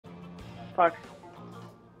Fuck.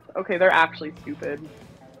 Okay, they're actually stupid.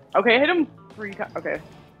 Okay, I hit him 3 times. Okay.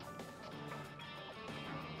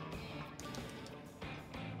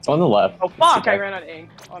 It's on the left. Oh fuck! I ran out of ink.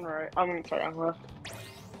 On right. I'm sorry, on left.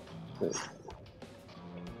 They're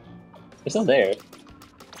still there.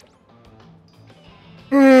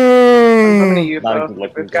 I'm coming to you, Not a though. good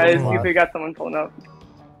look. This guy is. You got someone pulling up.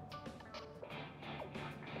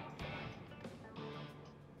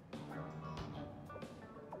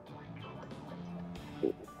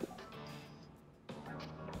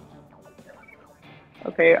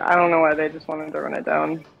 Okay, I don't know why they just wanted to run it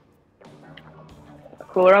down.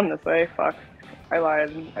 Cooler on this way. Fuck. I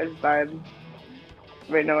lied. I just died.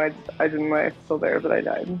 Wait, no, I didn't lie. I'm still there, but I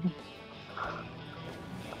died.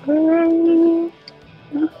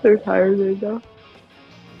 I'm so tired right now.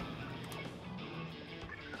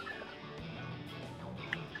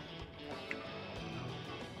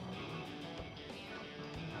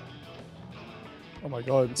 Oh my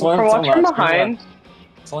god. We're watching behind.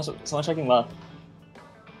 Someone's checking left.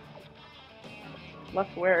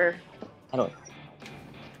 Left where? I don't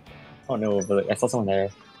know, but I saw someone there.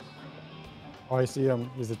 Oh, I see him.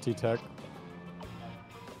 He's a T-Tech.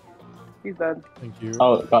 He's dead. Thank you.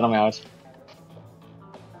 Oh, got him out.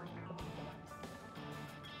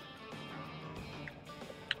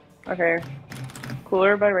 Okay.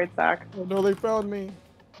 Cooler by right stack. Oh no, they found me.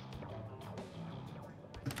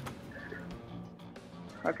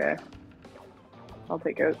 Okay. I'll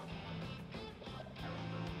take it.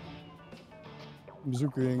 I'm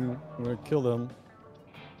zuking. I'm gonna kill them.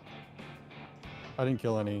 I didn't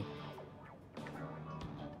kill any.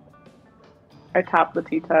 I tapped the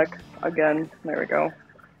T-Tech again. There we go.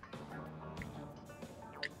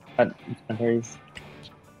 Alright,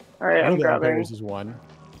 I'm grabbing. This is one.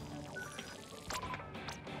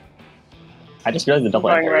 I just realized the double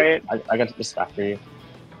Going anchor. right. I got this factory.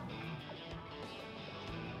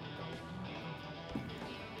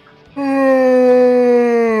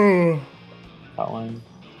 That one.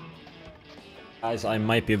 Guys, I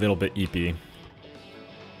might be a little bit eepy.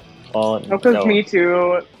 Well, No, because me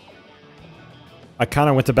too. I kind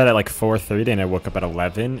of went to bed at like 4:30 and I woke up at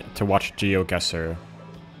 11 to watch GeoGuessr.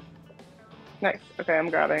 Nice. Okay, I'm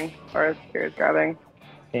grabbing. Or Kira's grabbing.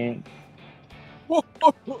 Okay.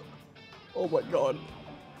 Oh my god.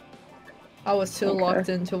 I was too locked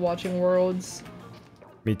into watching Worlds.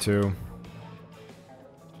 Me too.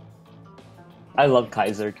 I love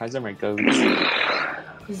Kaiser. Kaiser my goat.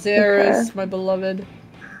 Xeris, my beloved.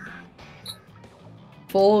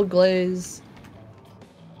 Full glaze.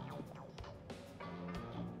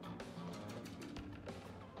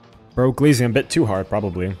 Bro, glazing a bit too hard,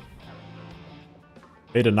 probably.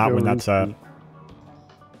 They did not Yo, win that set.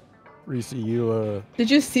 Reese, you Did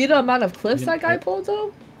you see the amount of clips that guy pulled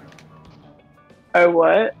though? Oh,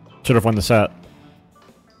 what? Should have won the set.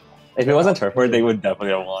 If it wasn't Turfward, they would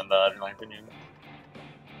definitely have won that, in my opinion.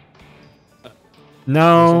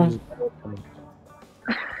 No.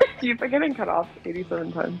 Keep getting cut off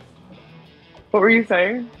 87 times. What were you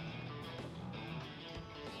saying?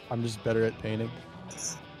 I'm just better at painting.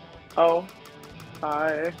 Oh.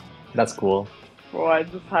 Hi. That's cool. Well, I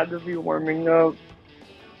just had to be warming up.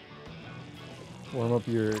 Warm up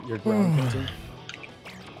your ground painting.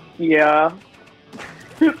 Yeah.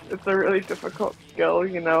 It's a really difficult skill,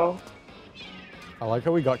 you know? I like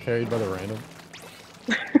how we got carried by the random.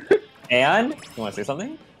 And? You want to say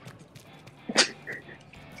something?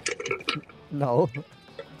 No.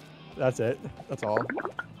 That's it. That's all.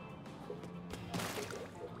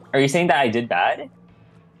 Are you saying that I did bad?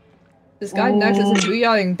 This guy next is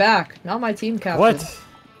booyahing back, not my team captain. What?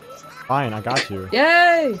 Fine, I got you.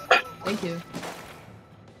 Yay! Thank you.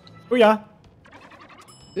 Booyah!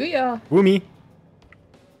 Booyah! Woomy!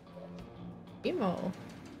 Emo.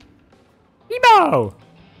 Emo!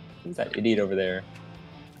 Who's that idiot over there?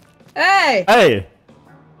 Hey! Hey!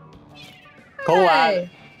 Collab! Hey!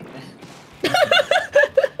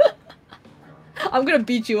 I'm gonna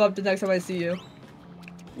beat you up the next time I see you.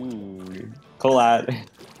 Ooh. Collab.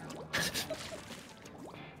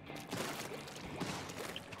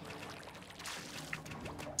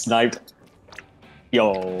 Sniped.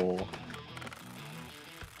 Yo.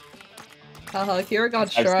 Haha, Kira got I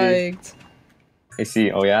see. striked. I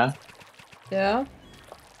see. Oh yeah? Yeah?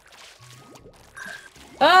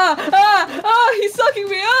 Ah! Ah! Ah! He's sucking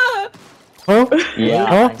me up! Oh? Yeah.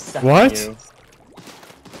 Huh? I'm sucking What? you.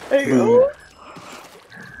 There you go.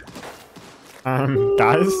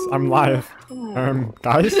 Guys, I'm live.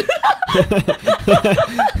 Guys?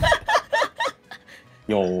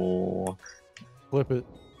 Yo. Flip it.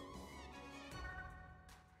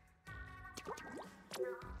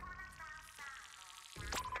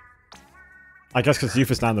 I guess because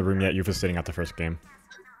Youth is not in the room yet. Youth is sitting at the first game.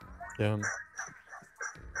 Yeah.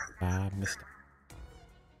 Missed.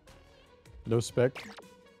 No spec.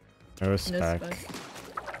 No spec.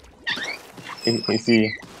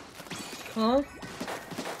 AC. Huh?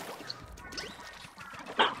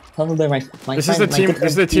 Hello, my This is the team. This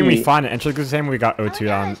is the team we fought in Entry Exam. We got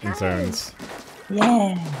O2 on in zones.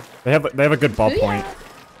 Yeah. They have a good ball point.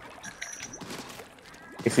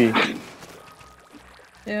 AC.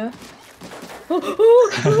 Yeah.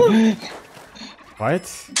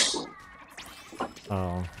 What?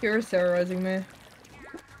 Oh. You're terrorizing me.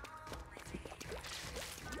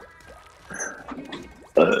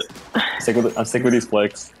 I'm sick with these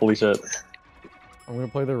flicks. Holy shit. I'm gonna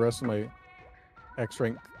play the rest of my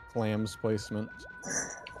X-rank clams placement.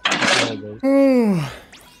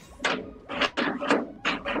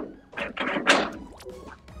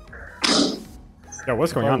 Yo,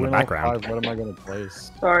 what's going on in the background? What am I gonna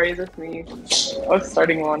place? Sorry, that's me. I was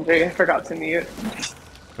starting laundry. I forgot to mute.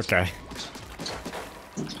 Okay.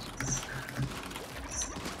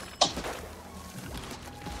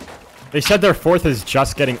 They said their fourth is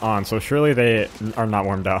just getting on, so surely they are not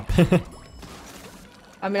warmed up.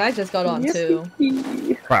 I mean, I just got on too.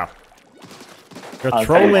 Wow. You're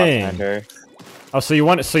trolling. Oh, so you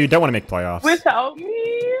want? So you don't want to make playoffs? Without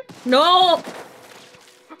me? No.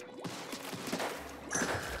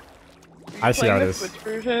 I see how it is. Switch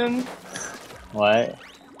version? What?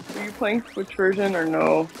 Are you playing Switch version or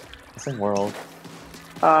no? It's in world.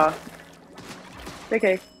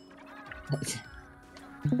 Okay.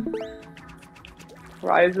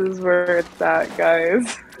 Rise is where it's at,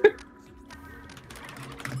 guys.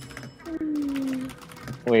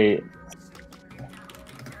 Wait.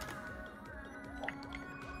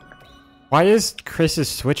 Why is Chris's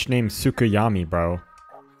Switch name Sukuyami, bro?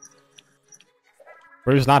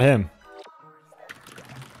 Where's not him?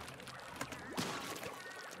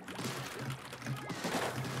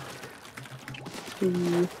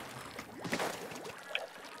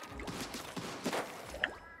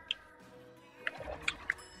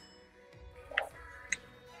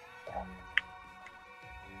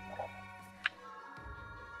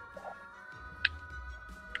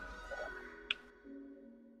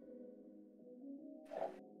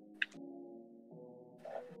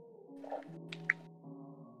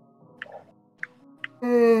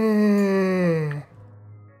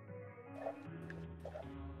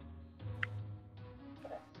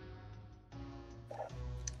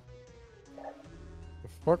 What the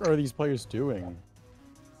fuck are these players doing?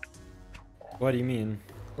 What do you mean?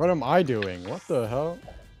 What am I doing? What the hell?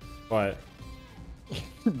 What?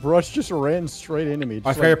 Brush just ran straight into me.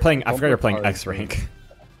 I forgot you're playing. I forgot you're playing X rank.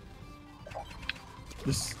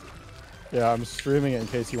 Just, yeah, I'm streaming it in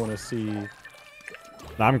case you want to see.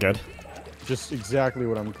 Nah, I'm good. Just exactly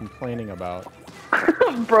what I'm complaining about.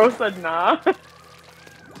 Bro said nah.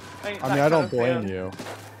 I mean, I don't blame you.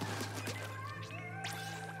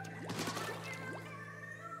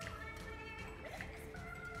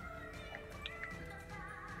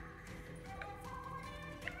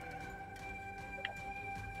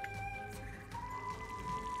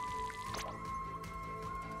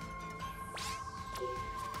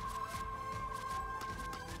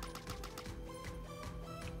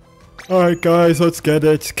 Alright guys, let's get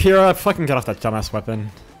it. Kira, fucking get off that dumbass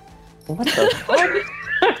weapon. What the fuck?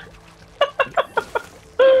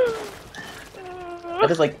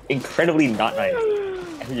 That is like incredibly not nice.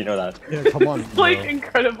 I think you know that. Yeah, come on. It's like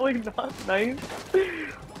incredibly not nice.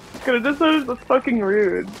 Cause this is just fucking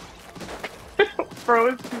rude. Bro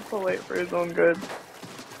is too polite for his own good.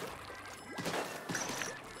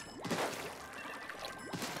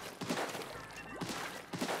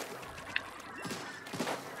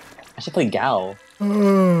 I should play Gal.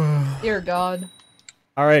 Dear God.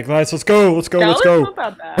 Alright guys, let's go, let's go, Gal let's is go. not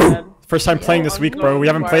that bad. First time playing this week, bro. We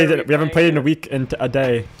haven't played it. We haven't played in a week and a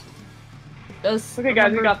day. Just Okay,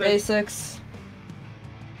 guys, we remember got this. basics.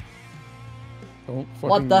 Don't fucking...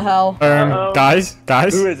 What the hell? Guys,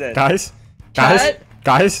 Who is it? guys, Chat?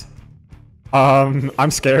 guys. I'm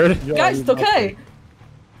scared. Yeah, Guys, it's okay.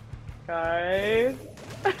 Guys.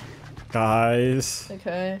 Guys,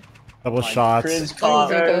 Okay. double shots. Cringe Oh, call.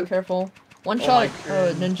 Zuko, careful. One Oh shot. my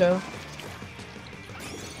Oh, ninja.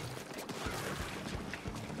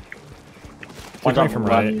 One coming from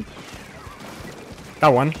right.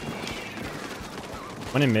 Got one.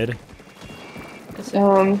 One in mid.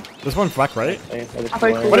 There's one fleck right.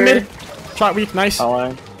 One in mid. Shot weak. Nice.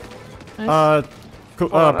 Nice. Cool.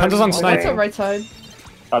 Pencils on What's snipe. on right side?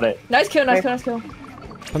 Got it. Nice kill, nice kill, nice kill.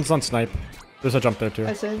 Pencils on snipe. There's a jump there too.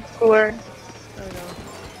 I see. Cooler.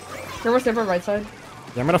 There was never right side.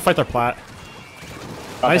 Yeah, I'm gonna fight their plat.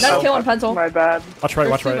 Nice. Nice kill on pencil. My bad. Watch right,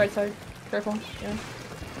 There's watch two right. side. Careful. Yeah.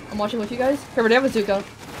 I'm watching with you guys. Remember, they have a Zuka.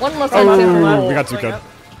 One left Oh, side. Sam. we got Going Zuka. up.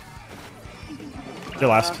 You're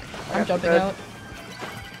last. I'm jumping Good. out.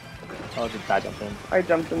 Oh, just bad jump in. I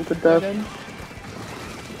jumped into All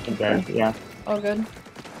death. good. There, yeah. All good.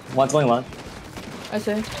 One's going one. I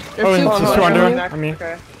see. There's Oh, and two. just no, two no, under. next. I mean,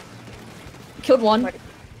 Okay. Killed one. Like-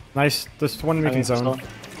 nice. There's one making zone.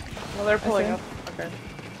 Well, they're pulling see. up. Okay.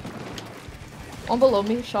 One below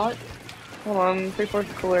me. Shot. Hold on. 3/4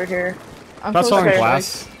 cooler here. I'm That's close on to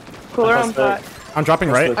glass. Cooler That's on flat. I'm dropping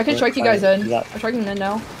right. I can strike you guys in. Yeah. I'm striking in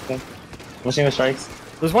now. Pushing the strikes.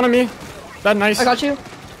 There's one on me. That nice. I got you.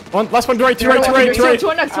 One, last one to right, two right, two right, two right. Two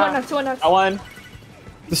on next. Two on next. Two on next. I won.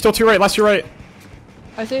 There's still two right, last two right.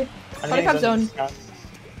 I see. I'm Try to cap zone.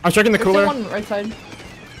 I'm striking the There's still cooler. one right side.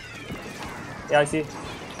 Yeah, I see.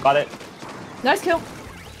 Got it. Nice kill.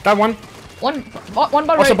 Got one. One by Watch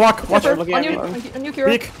right. the block. Watch Flipper. it. Looking On at you. me. On you, Kira.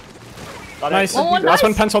 Peek. Got Nice. it. One, Last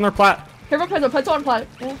one nice. pencil on their plat. Hero pencil on plat.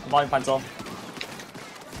 Yeah. I'm on pencil.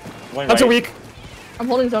 Going Pencil right. weak. I'm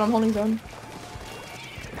holding zone. I'm holding zone.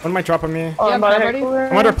 One might drop on me. Oh, Yeah, I'm about to I'm hit ready. cooler.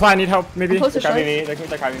 I'm under plat, need help maybe. I'm close to They're grabbing strike. me.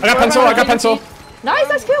 They're grabbing I got me. pencil, I got pencil.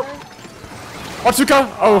 Nice kill. Watch Zuka.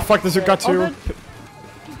 Oh fuck, the Zuka got All two. good.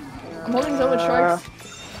 I'm holding zone with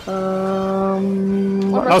strikes.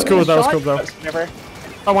 Um. One That was person cool, with that was shot. cool though. Never.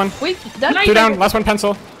 Got one. Weak. Dead. Two down, last one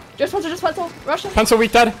pencil. Just pencil. Rush him. Pencil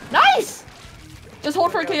weak dead. Nice. Just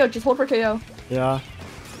hold for a KO. Just hold for a KO. Yeah.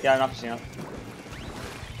 Yeah, I'm not pushing out.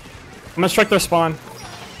 I'm gonna strike their spawn.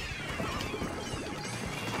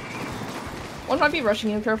 One might be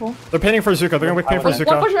rushing you. Careful. They're painting for Zuka, they're gonna paint for One push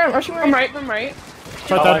Zuka. around. Rushing From right. right, from right.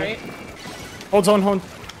 Try Got that. Right. Hold zone, hold.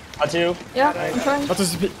 Got two. Yeah. I'm trying. What's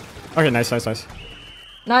this? Okay, nice. Nice.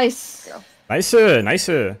 Nice.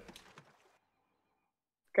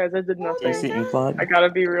 Guys, I did nothing. AC inkblot. I gotta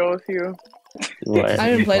be real with you. What? I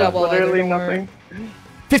didn't play that well. either, Literally don't worry. nothing.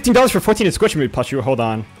 $15 for 14 in Squish Mood plus you. Hold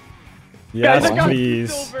on. Yes, Guys, I got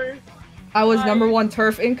please. silver. I was #1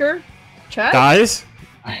 turf inker. Chat. Guys,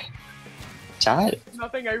 Chat.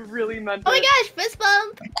 Nothing. I really meant Oh my it. gosh, fist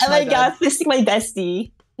bump! Oh my god, this is my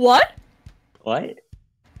bestie. What? What?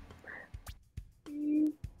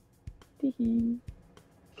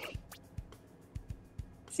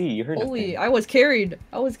 See, you heard Holy! I was carried.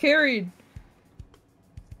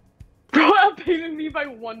 Bro, outpainted me by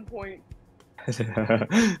 1 point.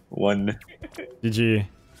 nothing. One. GG.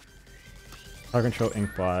 Power control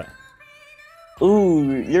inkbot.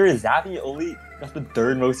 Ooh, you're a Zappy only got the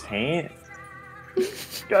third most paint.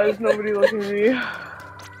 Guys, nobody look at me.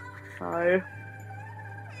 I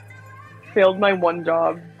failed my one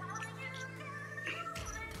job.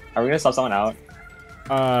 Are we gonna sub someone out?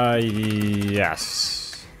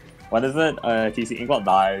 Yes. What is it? TC Inkblot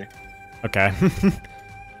die. Okay.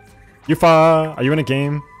 Yufa, are you in a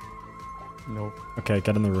game? Nope. Okay,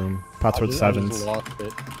 get in the room. Password I just sevens. lost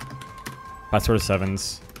it. Password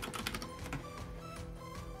sevens.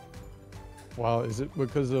 Wow, is it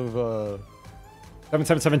because of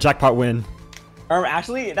 777 jackpot win.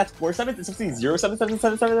 Actually, that's 4-7. It's supposed to be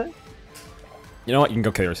 0-7-7-7-7. You know what? You can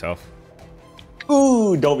go kill yourself.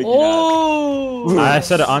 Ooh, don't be Oh! I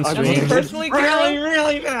said it on That's stream. personally, Kira.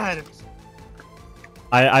 really bad.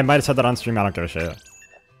 I might have said that on stream. I don't give a shit.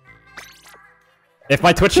 If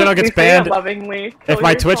my Twitch channel gets You say it banned, lovingly. if Kill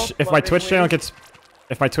my yourself Twitch channel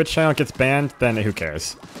lovingly. gets banned, then who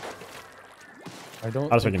cares? I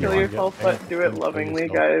don't I was thinking Kill you yourself, but do it lovingly,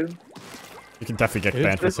 guys. You can definitely get It is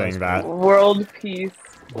banned for just saying that. World peace.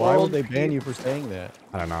 Why World would they ban peace. you for saying that?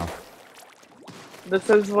 I don't know. This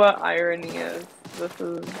is what irony is. This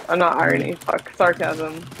is not irony. Fuck,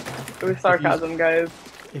 sarcasm. It was sarcasm, guys.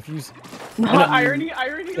 If you Not irony.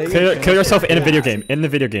 Irony. Say is- it. Kill yourself in a video game. In the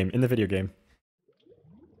video game.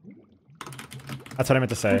 That's what I meant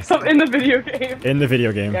to say. So in the video game. In the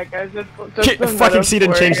video game. Yeah, guys, it's just a Fucking C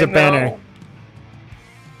didn't metaphor, change the you banner. know.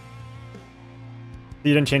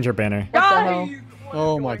 You didn't change your banner. What the hell? Guys!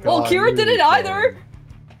 Oh my god. Well, Kira didn't either.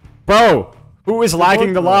 Bro, who is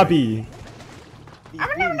lagging the both right. lobby? That's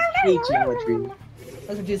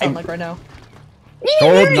what you sound like right now.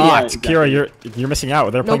 Gold Yeah, not. exactly. Kira, you're missing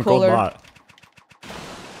out. They're No playing gold cooler. lot.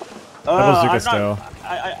 Double Zuka I'm still.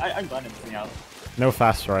 I'm glad I'm missing out. No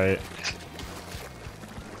fast right.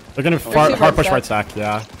 They're gonna two hard right push stack. right stack,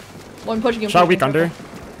 yeah. One pushing him. Shot pushing weak him, under.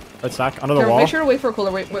 careful. Right stack, under the Kira, wall. Make sure to wait for a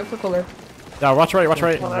cooler. Wait for cooler. Yeah, watch right, watch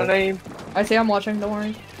right. Hold on, I say I'm watching. Don't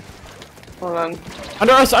worry. hold on.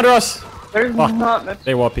 Under us! There's Fuck. not much.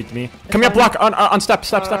 They wall peeked me. Come here, block on step. I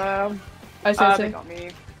say. They got me.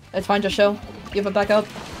 It's fine. Just show. Give it back up.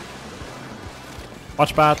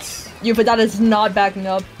 Watch bats. You, but that is not backing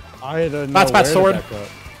up. I had a Bats, sword.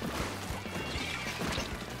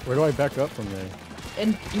 Where do I back up from there?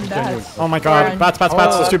 In bats. Oh my god. Yeah. Bats.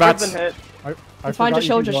 Oh, There's 2 bats. been hit. I fine, just forgot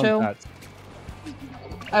show, you can go on just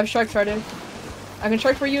bats. I have strikes ready. I can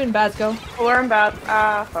strike for you and bats, go. Cooler and bats.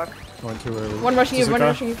 Ah, fuck. Going too early. One rushing you, one Suzuka?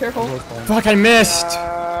 rushing you, careful. Fuck, I missed!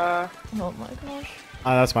 Uh, Oh my gosh.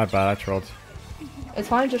 Ah, that's my bad. I trolled. It's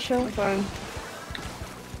fine, just chill. fine.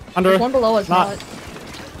 Under. There's one below us, Not. not.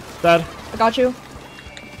 Dead. I got you.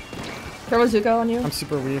 Throw a Zuko on you. I'm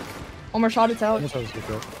super weak. One more shot, it's out. Almost has to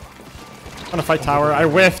go. I'm gonna fight tower. I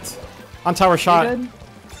whiffed. On tower shot. You're good.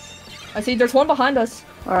 I see, there's one behind us.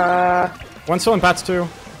 One still in bats too.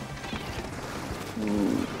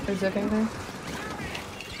 There's Zuko there.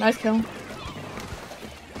 Nice kill.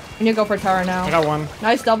 We need to go for tower now. I got one.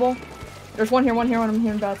 Nice double. There's one here, one I'm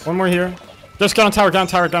hearing bats. One more here. Just get on tower, get on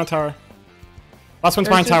tower, get on tower. Last one's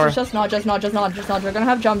behind tower. Just not. They're gonna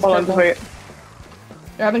have jumps. Hold on, Careful. wait.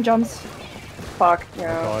 They're having jumps. Fuck,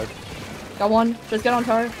 yeah. God. Got one. Just get on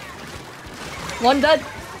tower. One dead.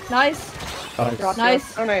 Nice. Gotcha.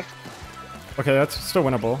 Nice. Oh, nice. Okay, that's still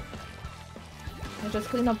winnable. I just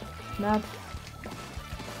clean up map.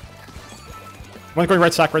 One going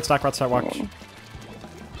right stack, watch. One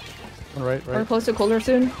right, We're right. close to cooler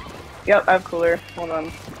soon. Yep, I have cooler. Hold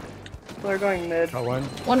on. Cooler going mid. Got one.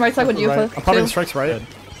 One right side with you, Right. Cliff. I'm popping Two. strikes right.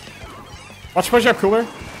 Watch push up cooler.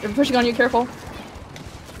 They're pushing on you, careful.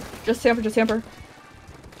 Just tamper.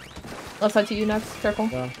 Left side to you next, careful.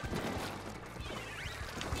 Yeah.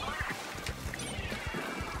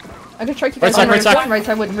 I can strike you Right guys. side, right side. One right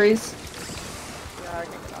side with breeze. Yeah, I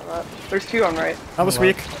can tell that. There's 2 on right. That was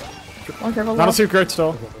weak. One careful. Not a left. super great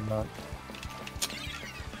still. Not.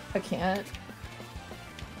 I can't.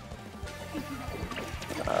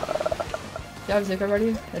 You have Zuko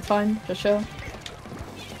ready? It's fine. Just show.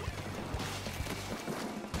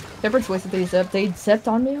 Difference wasted they zipped. They zipped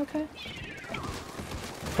on me, okay?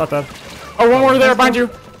 Not dead. Oh, one more there behind you.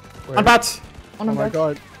 Where? On bats. One Oh on my bats.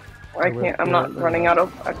 god. I can't, I'm not running out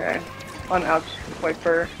of, okay. On ouch,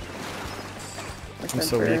 wiper. I'm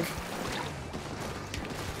so weak.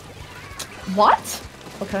 What?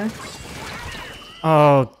 Okay.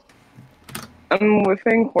 Oh, I'm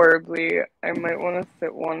whiffing horribly. I might want to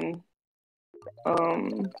sit one.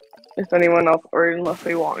 If anyone else, or unless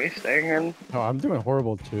they want me staying in. No, I'm doing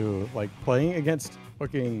horrible too. Like playing against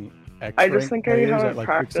fucking X I just think I players haven't at like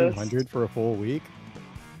practiced. 1600 for a full week.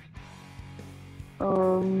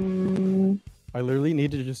 I literally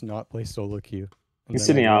need to just not play solo queue. and He's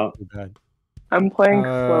then sitting I won't out. be bad. I'm playing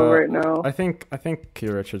slow right now. I think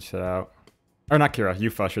Kira should sit out. Or not Kira,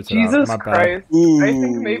 Yufa should sit out. Jesus My bad. Christ. Ooh. I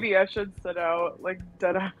think maybe I should sit out. Like,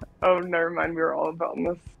 dead. Oh, never mind. We were all about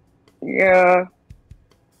this. Yeah.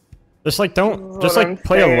 Just like This is don't, what just like I'm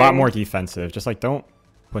play a lot saying. more defensive. Just like don't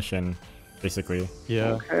push in, basically.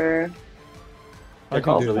 Yeah, Okay. I It's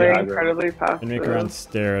can I'll do also play that. aggro. incredibly passive. And make her on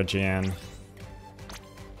Stara Jan.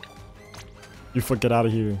 Yufa, get out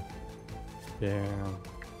of here. Damn.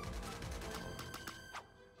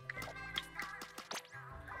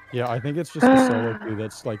 Yeah, I think it's just the solo queue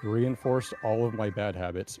that's like reinforced all of my bad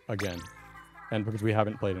habits again, and because we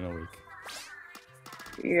haven't played in a week.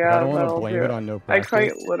 Yeah, I don't want to that'll blame do it on no I practice.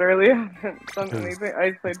 quite literally haven't done Because- anything.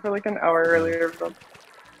 I played for like an hour earlier, but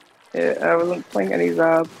I wasn't playing any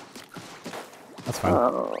Zap. That's fine.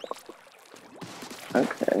 Oh.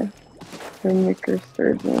 Okay. Maker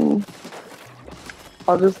Surgeon.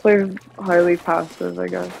 I'll just play highly passive, I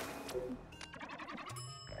guess.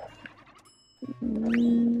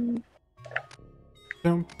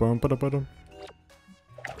 Dum, bum, ba-da, ba-dum.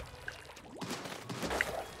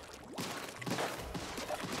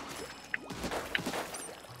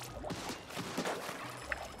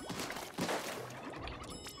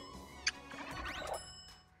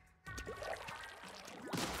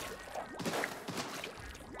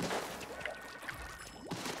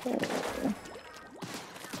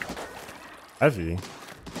 Heavy.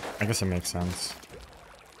 I guess it makes sense.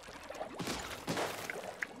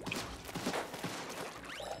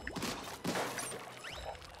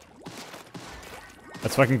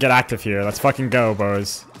 Let's fucking get active here. Let's fucking go,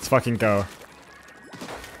 boys. Let's fucking go.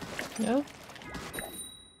 Yeah.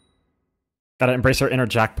 Gotta embrace our inner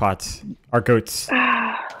jackpots. Our goats.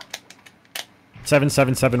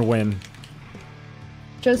 777 win.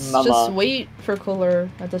 Just Mama. wait for cooler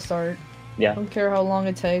at the start. Yeah. Don't care how long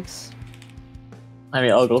it takes. I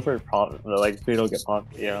mean, I'll go for pop. Like, if we don't get pop,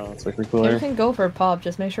 yeah, let's wait for You cooler. can go for pop.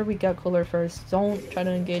 Just make sure we get cooler first. Don't try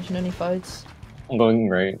to engage in any fights. I'm going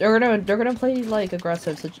right. They're gonna play like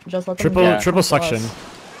aggressive. So just let them. Triple Yeah. triple suction.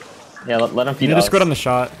 Yeah, let him You feed need to us. squid on the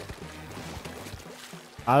shot.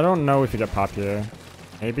 I don't know if you get pop here.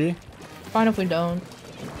 Maybe? Fine if we don't.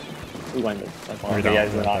 We went it. That's all. We Okay, don't. yeah, we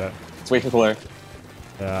we're don't not. get it. Let's wait for cooler.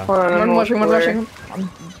 Yeah. Hold on, I'm I'm rushing, I'm cooler. rushing. I'm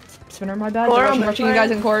spinner, my bad. Cooler They're on rushing this you guys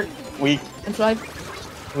side. in court. Weak. Inside.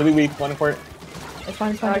 Really weak. One court. It's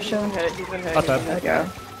fine, it's fine. Just He's chill. been hit, he's been hit. Not he's been dead. hit, yeah.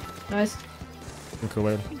 Nice. I'm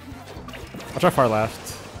Kool-Aid. Watch how far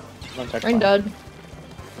left. One check. Rain dead.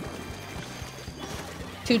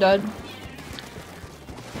 2 dead.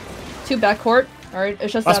 2 back court. Alright,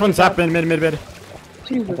 it's just Last that, one, just zap that. mid.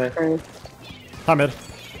 Jesus Okay. Christ. Top mid.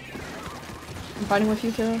 I'm fighting with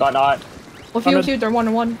you too. Got not. With I'm you, mid. too. They're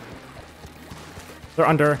 1-1. They're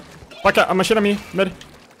under. Fuck it, I'm gonna shit on me. Mid.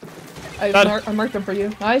 I Dead. marked them for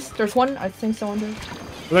you. Nice. There's one, I think so under.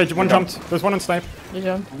 Wait, one Yeah. jumped. There's one on snipe. Did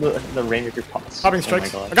you? The Rainmaker pops. Popping Oh my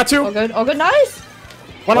strikes. god. I got 2. Oh good. Oh good. Nice.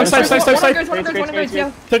 One on snipe, One snipe. on grids, one on Great, grids, one on great, grids,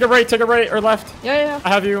 yeah. great. Take a right or left. Yeah. I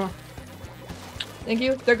have you. Thank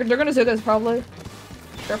you. They're gonna zook us probably.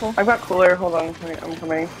 Careful. I've got cooler, hold on, wait, I'm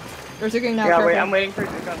coming. They're zooking now. Yeah, Careful. wait, I'm waiting for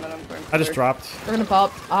Zuka and then I'm going I just cooler. dropped. They're gonna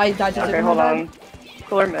pop. I died to Okay, zook. hold on.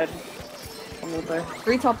 Cooler mid. I'll move there.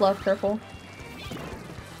 3 top left. Careful.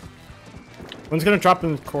 One's gonna drop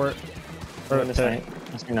in court. Or On this pit. night.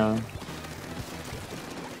 Let's go now.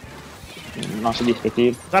 Not should be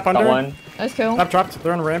 50. Zap Got under. one. Nice kill. Zap dropped.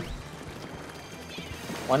 They're on ramp.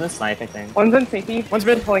 One in snipe, I think. One's in sneaky. One's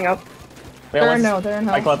mid. Pulling up. Wait, They're in one's- no. They're in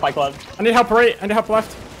By hell. club, by club. I need help right. I need help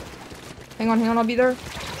left. Hang on. I'll be there.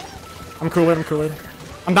 I'm Kool-Aid.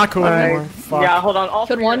 I'm not Kool-Aid Alright. anymore. Fuck. Yeah, hold on. All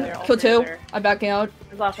Killed three are 1. there, all Killed three are 2. there. I'm backing out.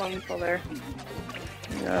 His last one's still there.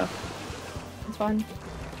 Yeah. It's fine.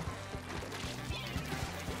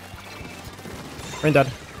 Rain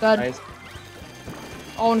dead. Dead. Nice.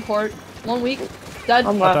 All in court. 1 week. Dead.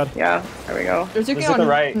 On Not left. dead. Yeah, there we go. They're zooking Let's look on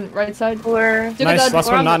the right. right side. Cooler. Zuka Nice, dead.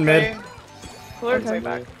 last one not mid. Cooler's Okay. way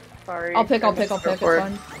back. Sorry. I'll pick. I I'll missed pick. the It's report.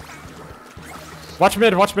 fine. Watch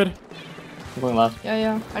mid. I'm going left.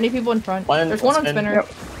 Yeah. I need people in front. One- There's one on spin. spinner.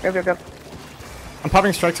 Yep. I'm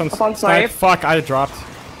popping strikes on Up on snipe. snipe. Fuck, I dropped.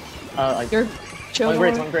 Like, You're chill. one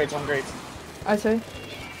grades, one grades, one grades. I say.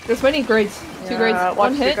 There's many grades. 2 grades. Watch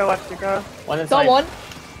 1 hit. Zuka, watch Zuka. One in Saw snipe. 1.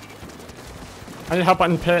 I need help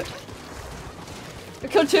on pit.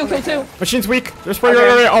 Kill 2. Kill 2. Machine's weak. There's spray.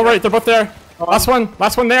 Okay. Right. All right, they're both there. Last one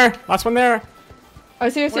there. I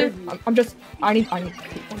see. Where- I'm just. I need people on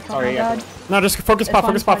top. Sorry, my yeah. bad. No, just focus It's pop. fine,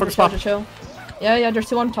 Focus it's pop. fine, Focus just chill, pop. just chill. Yeah. There's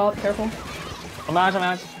 2 on top. Careful. I'm out.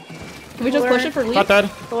 Can we just push it for lead? Not dead.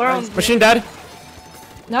 Cooler on Machine dead.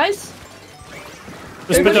 Nice.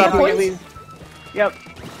 Just pick it up. Points? Yep.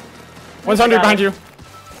 One's under behind you.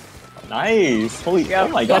 Nice. Holy. Yeah. Oh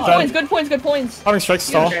my Good god. points. Good points. Good points. Popping strikes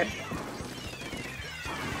stall. Okay.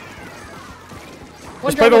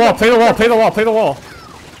 One Just play the drop, wall. one Play the drop. wall. Play the wall. Play the wall.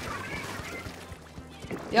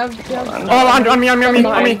 Yeah. Oh, on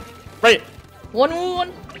me. Right.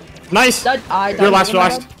 One. Nice. Dead. I died. You're last.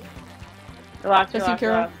 Relax, Just relax, Kira.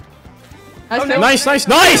 relax. Nice Oh, kill. Nice. Nice.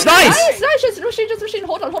 Just machine.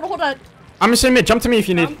 Hold on. I'm just in mid. Jump to me if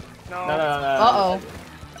you need. No. No. Uh-oh.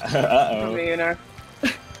 Uh-oh. Me, you know.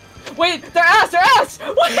 Wait, they're ass!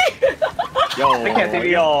 Wait! Yo, I can't see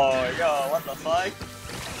you. yo, what the fuck?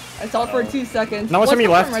 I saw it for 2 seconds. No, what's on me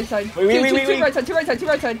One's left? Right side. Wait. Two right side, two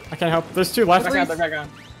right side. I can't help. There's 2 left. Background.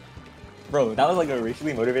 Bro, that was like a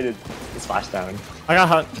racially motivated splashdown. I got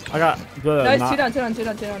hot. I got the. Nice, not- two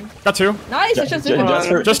down. Got 2. Nice, it's just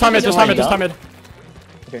Zuka. Just time mid.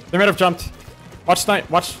 Okay. They might have jumped. Watch snipe.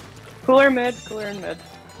 Watch. Cooler mid, cooler and mid.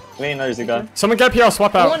 Wait, another Zuka. Someone get up here. I'll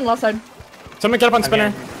swap out. One left side. Someone get up on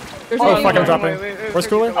spinner. There's Oh, one fuck, I'm more. dropping. Where's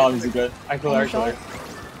Cooler? Oh, I'm Zuka. I'm cooler.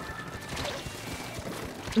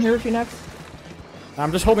 I'm here with you next.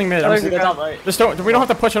 I'm just holding mid. I'm Other just, Zuka top right. just don't. We don't have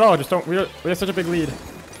to push at all. Just don't. We have such a big lead.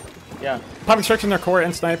 Yeah. Popping strikes in their core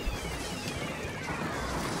and snipe.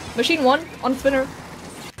 Machine 1 on spinner.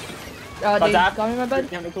 They that. got me in my bed.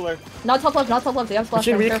 Yeah, no cooler. Not top left. They have splash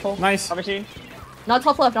Machine down, weak. careful. Nice. Top machine. Not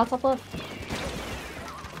top left. I'm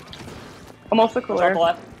also Top cooler.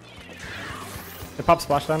 left. They pop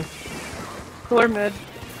splash down. Cooler mid.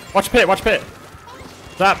 Watch pit.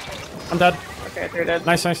 Zap. I'm dead. Okay, they're dead.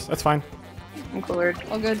 Nice. That's fine. I'm cooler.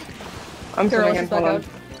 All good. I'm Carol, swimming in, just back hold out. on.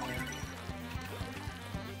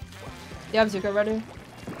 You have Zuka ready.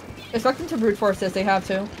 Expect them to brute force this. They have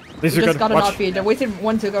to. These We are just good. gotta not Watch. feed. They wasted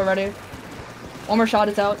 1 Zuka already. One more shot.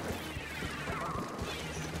 It's out.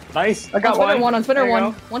 Nice. I got On spinner There you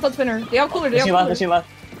 1. go. One's on spinner. They have cooler. They have Machine cooler. left.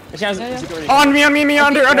 Machine has Yeah. Zuka already. On me.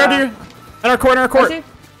 Under you. In our court. I see.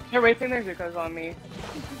 They're wasting their Zukas on me.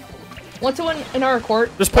 1-2 in our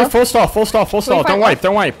court. Just play Left. full stall. Don't 25 wipe.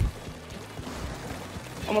 Don't wipe.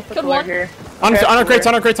 Almost a Good cooler one. here. On Okay, our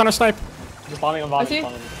cooler. grates. On our snipe. Just bombing on I see.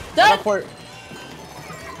 bombing. Dead. Court.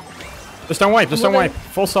 Just don't wipe. Don't Moving. wipe.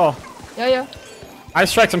 Full stall. Yeah. I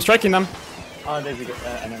strikes. I'm striking them. Oh, there's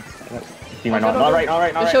Zuka. I know. All Not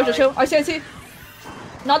right. Just show. I see.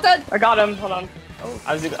 Not dead. I got him. Hold on.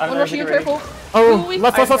 One rushing you, careful. Oh, Ooh,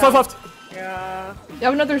 left. Yeah. You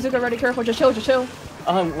have another Zuka ready, careful. Just chill.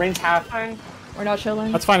 Range half. Fine. We're not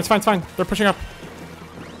chilling. That's fine. It's fine. They're pushing up.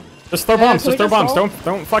 Just throw Yeah, bombs. can we Just throw just bombs.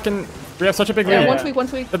 roll? Don't fucking. We have such a big Yeah, lead.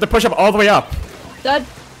 one's weak. They have to push up all the way up. Dead.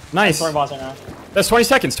 Nice. Throwing boss right now. That's 20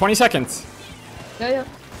 seconds. 20 seconds. Yeah.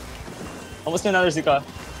 Almost another Zuka.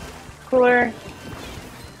 Cooler.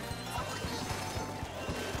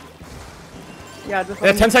 Yeah, just They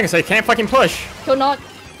have 10 seconds. They can't fucking push. Kill not.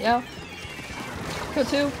 Yeah. Kill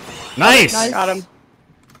 2. Nice. Nice. got him.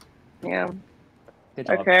 Yeah. Good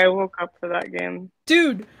job. Okay, I woke up for that game.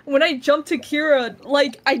 Dude, when I jumped to Kira,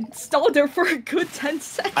 like, I stalled there for a good 10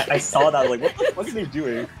 seconds. I saw that. Like, what the fuck are they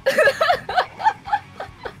doing?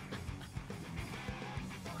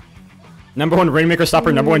 Number 1 Rainmaker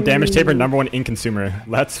Stopper, number 1 Damage Taper, number 1 Ink Consumer.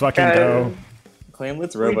 Let's fucking go.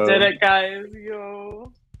 Claimlets We Robo. did it, guys.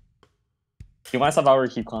 Yo. You want to stop our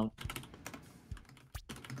keep calm?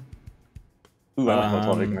 Ooh, I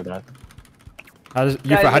don't know. Ignore that. How do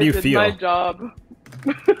Guys, you I did feel? my job.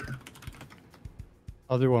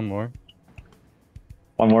 I'll do one more.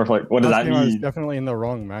 One more play. What does Last that game I was mean? definitely in the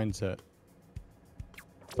wrong mindset.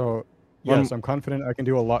 So, yes, I'm confident I can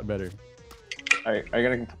do a lot better. Are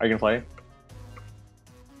you gonna play?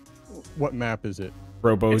 What map is it?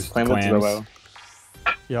 Robo's It's Claimlets clans. Robo.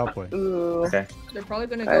 Yeah, I'll play. Ooh. Okay. They're probably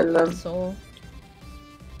gonna I go love- console.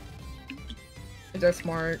 If they're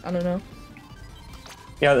smart, I don't know.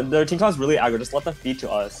 Yeah, their team is really aggro. Just let them feed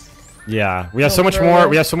to us. Yeah, we have Oh, so much bro. more.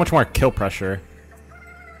 We have so much more kill pressure.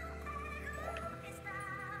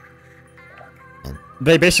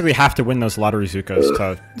 They basically have to win those lottery Zukas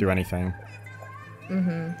to do anything.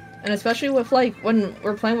 And especially with, like, when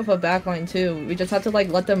we're playing with a backline, too. We just have to, like,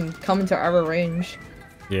 let them come into our range.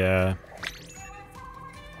 Yeah.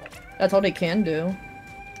 That's all they can do.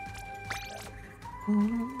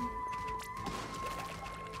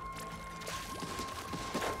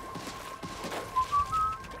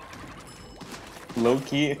 Low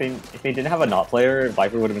key, if they didn't have a not player,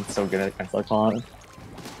 Viper would have been so good at Con.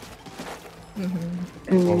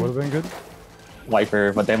 What would have been good?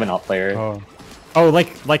 Viper, but they have a not player. Oh, Oh,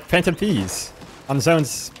 like Phantom Thieves on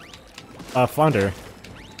Zone's flounder.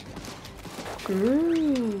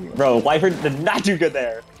 Ooh. Bro, Viper did not do good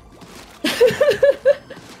there.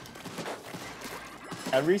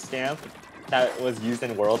 Every stamp that was used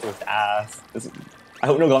in Worlds was ass. I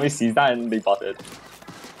hope Nogami sees that and they buff it.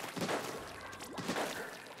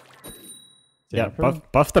 Yeah, Damper?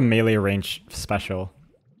 buff the melee range special.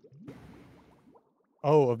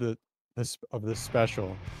 Oh, of the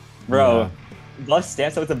special. Bro, buff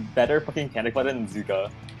stamp so it's a better fucking panic button than Zuka.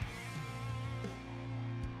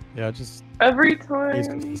 Yeah, just Every base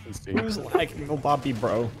time. consistency. Who's like no Bobby,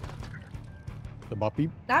 bro? The boppy.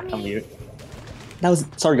 Not I'm me. mute. That was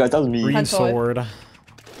sorry guys, that was me. Green Pencil. sword.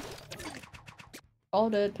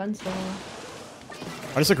 Called it, pencil.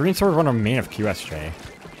 Why does the green sword run a main of QSJ?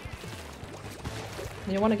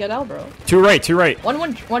 You want to get out, bro. Two right.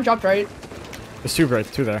 One dropped right. There's two right,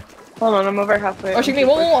 two there. Hold on, I'm over halfway. Rushing me. I'm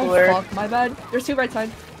super Whoa. cooler. Fuck, my bad. There's 2 right side.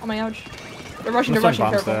 On my ouch. They're rushing, There's some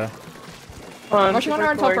bombs careful. there. Hold on, Rushing on super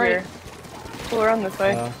our top cooler right. here. Cooler on this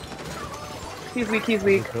way. Uh, He's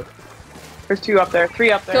weak. There's 2 up there,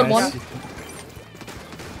 3 up there. Killed Nice. one.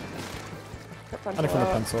 Out of front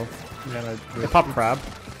of pencil. Yeah, They pop crab.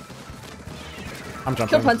 I'm Kill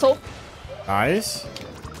jumping. pencil. Nice.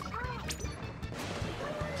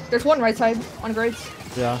 There's 1 right side on grades.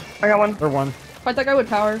 Yeah, I got one. they're one. Fight that guy with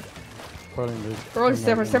power. Throw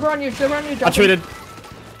Stipper. Stipper on you. Stipper on you. I Jump. treated.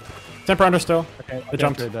 Temper under still. Okay, They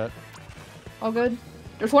jumped. that. All good.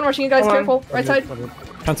 There's 1 rushing you guys. Hold on. Careful. Right side.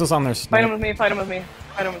 Pencil's on their Fight him snipe. with me, fight him with me.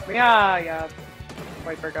 Fight him with me. Yeah.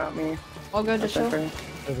 Viper got me. All good. Just chill. Viper.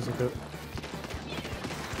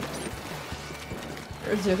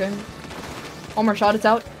 There's Zukin. One more shot. It's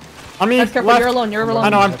out. On me, Guys, careful. left. You're alone. You're alone. I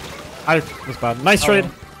know, I was bad. Nice trade.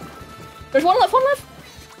 There's 1 left. 1 left.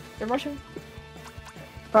 They're rushing.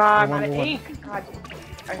 I One, got an one. 8. God.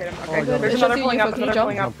 I hit him. Oh, Okay, good. there's It's another just pulling you, up. can you Another jump?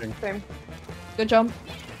 pulling up. Jumping. Same. Good jump.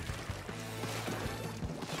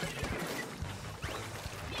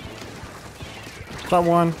 Shot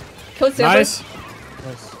one. Kill Stipper. Nice.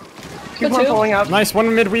 Nice. 2 Good more two. pulling up. Nice.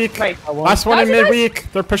 One mid-weak. Nice. Last one in Nice, nice.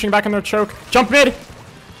 mid-weak. They're pushing back on their choke. Jump mid.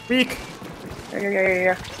 Weak.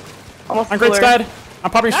 Yeah. Almost I'm great cooler. stead.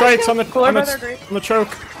 I'm popping strikes on the Cooler on by their the, great. on the choke.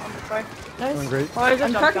 On this way. Nice. Doing great. Oh, I just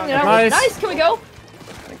I'm jumped cracking it down. out. Nice. Nice. Can we go?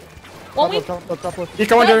 Won't we? Drop left.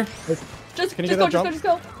 Eco under. Just Can you go. get that Just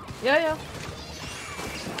go. Yeah.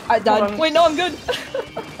 I died. on. Wait, no, I'm good.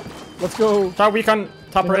 Let's go. Shot weak on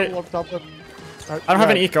top right. Top left. I don't have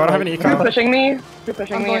an eco. I don't have an Who's eco. pushing me? Who's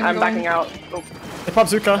pushing I'm me? going, I'm going. backing out. Oh, They pop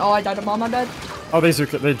Zuka. Oh, I died to mom, my bad. Oh, they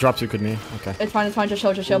drop Zuka'd me. Okay. It's fine, just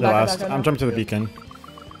chill, The back, last. back, back. I'm jumping to the beacon.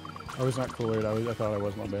 I was not cooler. I thought I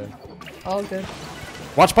was, my bad. Oh, good.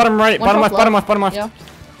 Watch bottom right, One bottom top left, bottom left, bottom left. Yeah.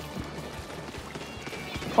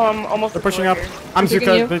 Almost. They're pushing up. I'm Taking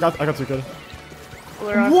Zuka. you. I got Zuka.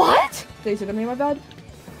 What? They took me, my bad.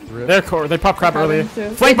 Rip. They're core. They pop crap early. Too.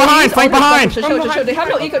 Flank behind! Flank behind! Just chill. They have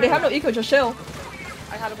no eco, just chill.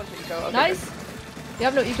 I had a bunch of eco. Okay. Nice. They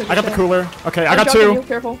have no eco, just I got the chill. cooler. Okay, I I'm got dropping two. You,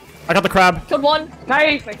 careful. I got the crab. Killed one.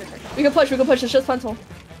 Nice. We can push, it's just pencil.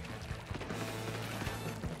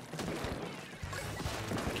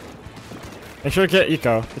 Make sure to get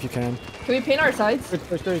eco if you can. Can we paint our sides?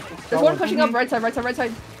 There's one pushing up, right side.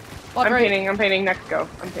 Bot I'm right. painting. Next go.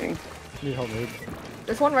 I'm painting. Need help, mate.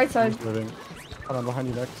 There's one right side. He's living. Hold on, behind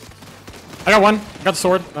you next. I got one. I got the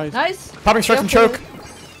sword. Nice. Nice. Popping strike Yeah, and choke.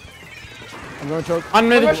 I'm going choke. On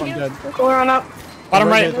mid. I'm I'm rushing you. dead. Cooler on up. Bottom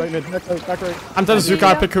Right right. mid, right mid. Back right. I'm dead to Zuka.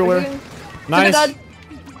 I pick cooler. Nice.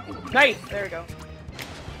 Nice. There we go.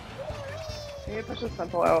 I need to push this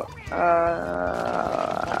temple out.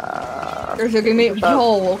 There's a me.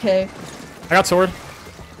 Oh, okay. I got sword.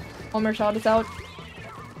 One more shot, it's out.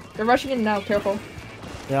 They're rushing in now, careful.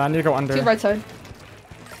 Yeah, I need to go under. To your right side.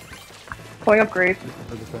 Pulling up great.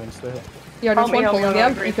 For defense there. Yeah, there's one pulling. They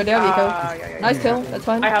have eco, Yeah. Nice kill, that's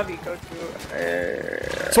fine. I have eco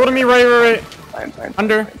too. Sword on me, right. Fine.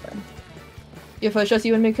 Under. Fine. If it's just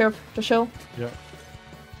you and me, careful. Just chill. Yeah.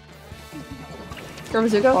 Careful,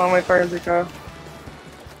 Zuko. Hold on, wait for Zuko.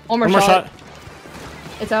 One more One more shot.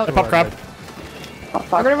 It's out. I pop crab. Oh, They're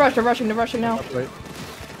fuck. gonna rush, they're rushing now. Right.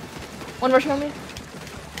 One rushing on me.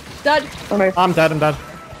 Dead. Oh, nice. I'm dead.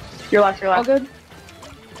 You're last. All good.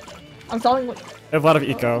 I'm stalling. I have a lot of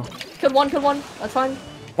eco. Killed one. That's fine.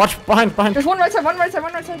 Watch behind. There's one right side.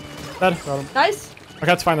 Dead. Got him. Nice. Okay,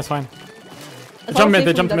 that's fine. That's Jump all mid, safe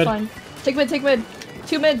they for jumped me, mid. that's fine. Take mid.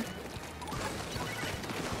 2 mid.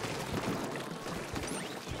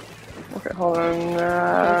 Okay, hold on.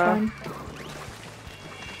 That's fine.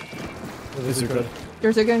 This is good.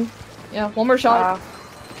 There's a gun. Yeah, one more shot.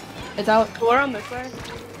 It's out. Cooler on this way.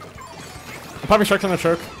 I'm popping strikes on the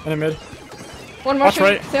choke in the mid. One more Watch shot.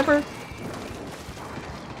 right. Stamper.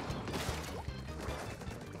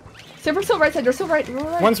 Stamper's still right side. They're still right.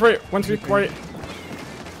 One's weak right.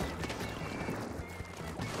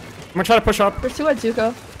 I'm gonna try to push up. There's 2 at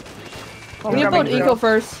Zuko. Oh, We need to grabbing build eco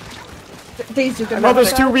first. They Zuko. Oh,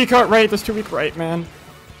 there's 2 weak right. There's 2 weak right, man.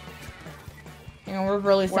 Yeah, we're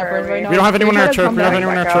really Where are separated we? right now. We don't have anyone in Try our to choke. come We don't have back.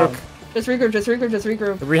 anyone in back our out. choke. Just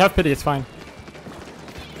regroup. We have pity. It's fine.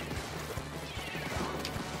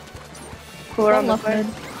 Cooler One on this left way.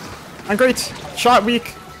 mid. I'm great. Shot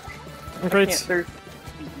weak. I'm Can't great. through.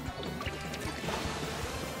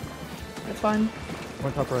 That's fine.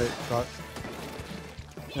 One top right. Shot.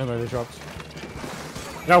 Yeah, no, they dropped.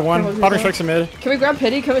 Got one. Careful, Popping Zuko. strikes in mid. Can we grab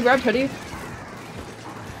pity?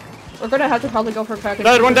 We're gonna have to probably go for a crack.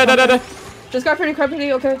 Dead. One dead. Just grab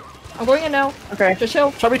pity, okay. I'm going in now. Okay. Just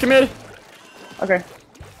chill. Shot weak in mid. Okay.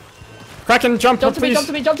 Kraken, jump, Jump to me, please. jump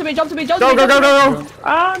to me, jump to me, jump to me, jump Go, to me. go, go, go, go.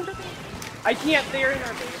 I can't. They're in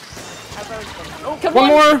our base. As I was jumping. Oh, Come One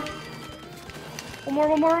more.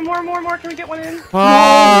 one more. Can we get one in?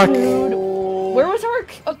 Fuck. Dude. Where was our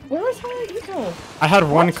eco? I had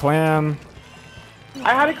one clam.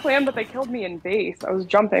 I had a clam, but they killed me in base. I was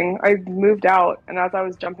jumping. I moved out, and as I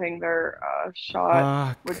was jumping, their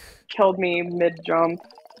shot Fuck. killed me mid-jump.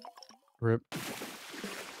 Rip.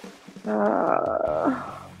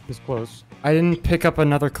 It's close. I didn't pick up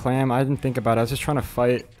another clam. I didn't think about it. I was just trying to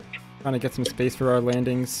fight. Trying to get some space for our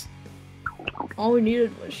landings. All we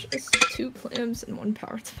needed was just 2 clams and 1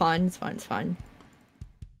 power. It's fine.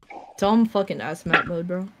 Dumb fucking ass map mode,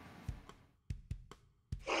 bro.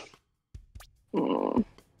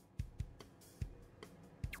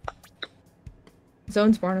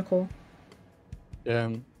 Zone's Barnacle.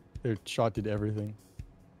 Yeah, their shot did everything.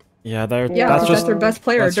 Yeah, Yeah, that's just their best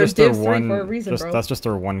player. that's They're just their Div 3 one. for a reason, bro. That's just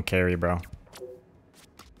their one carry, bro.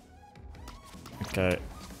 Okay.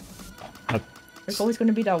 There's always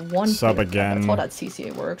gonna be that one Sub player. again. That's all that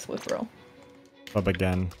CCA works with, bro. Sub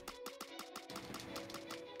again.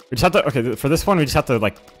 We just have to. Okay, for this one, we just have to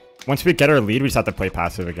like. Once we get our lead, we just have to play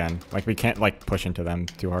passive again. Like we can't like push into them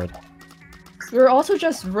too hard. We're also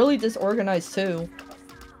just really disorganized too.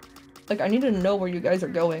 Like I need to know where you guys are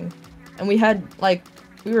going, and we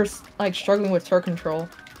were like struggling with turret control.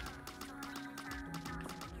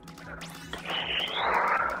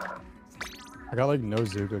 I got like no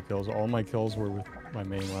Zuka kills. All my kills were with my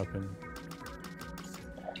main weapon.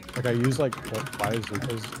 Like I used like 5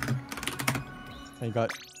 Zukas. And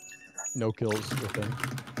got no kills with them.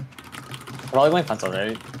 Probably going pencil,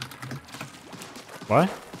 right? What?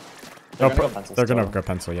 They're Oh, gonna go pencil they're gonna still. go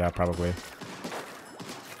pencil, yeah, probably.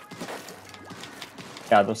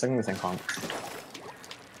 Yeah, they're singing the same song.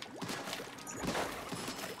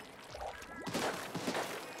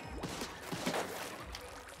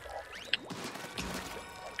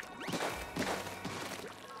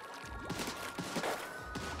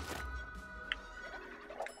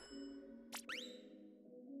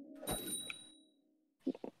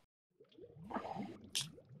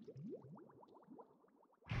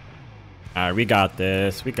 Alright, we got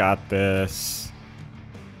this. We got this.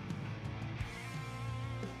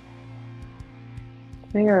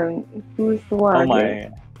 Man, who's the one? Oh my.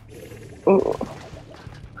 Ooh.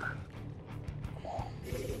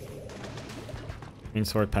 Green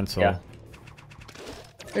sword, pencil. Yeah.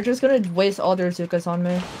 They're just gonna waste all their Zukas on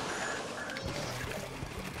me.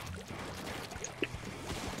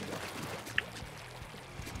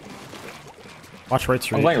 Watch right I'm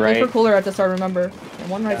street. going Wait for right. cooler at the start, remember. And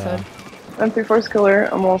one right Yeah. side. I'm 3/4 cooler.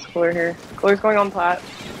 I'm almost cooler here. Cooler's going on plat.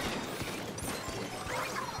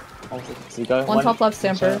 Zuka. One top left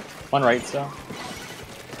stamper. One right still.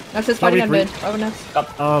 Next is fighting weak, at mid. Oh, next.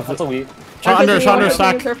 Oh, That's a weak. shot under, shot under,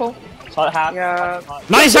 stack. Careful. Shot half. Yeah.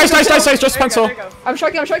 Nice, nice, nice, nice, nice, just There you go, pencil. there you go. I'm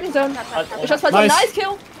striking zone. It's just pencil. Nice. Nice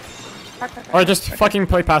kill. Or just fucking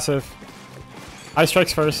play passive. Ice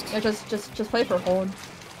strikes first. Yeah, just play for hold.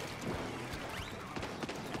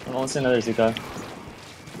 I'm almost another Zuka.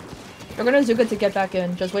 They're gonna Zuka to get back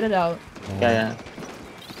in. Just wait it out. Yeah.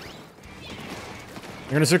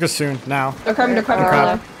 You're gonna Zuka soon, now. They're crabbing.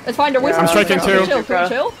 crab. It's fine. They're wasting. I'm striking too. Chill.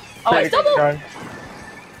 Chill. Oh, it's double.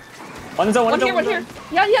 One is One here.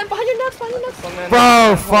 Yeah. Behind your nuts. Woman.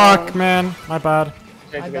 Bro, fuck, man. My bad.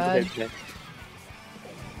 My bad.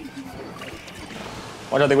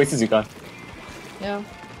 Watch out, they wasted Zuka. Yeah.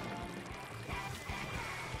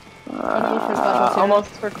 here. Almost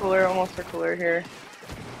for cooler here.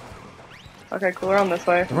 Okay, cooler on this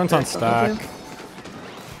way. Everyone's on stack.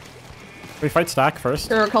 We fight stack first.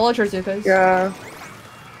 There are college or Zukas. Yeah.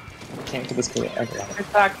 Can't do this clear. Okay.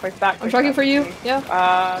 Fight back. I'm striking for you. Yeah.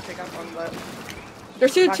 Take out one, but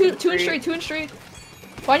There's two Back in in straight.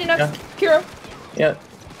 Find your next. Kira. Yeah.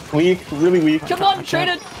 Weak, really weak. Come on,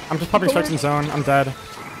 traded. I'm just popping strikes in zone. I'm dead.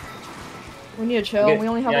 We need to chill. Okay. We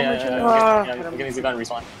only have one more chill. I'm getting Zuka and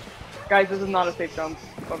respawn. guys, this is not a safe jump.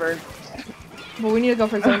 Over. But we need to go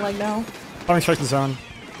for zone like now. Popping strikes in zone.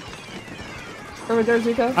 Over there,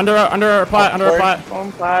 Zuka. Under a plat, under a plat.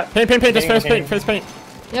 One flat. Paint, just face Painting. paint.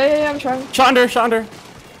 Yeah, I'm trying. Shot under.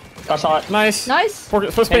 Got shot. Nice. Nice.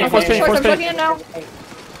 Force paint, Painting, force painting. paint, I'm force striking paint. in now.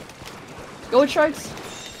 Go with strikes.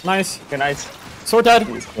 Nice. Good nice. Sword dead.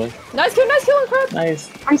 Nice kill, and crap. Nice.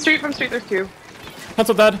 From street, there's two.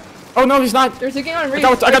 Pencil dead. Oh no, he's not. They're zigging on I Reed.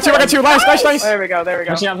 got two. Nice. There we go.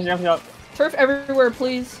 Pushing up. Turf everywhere,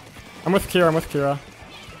 please. I'm with Kira.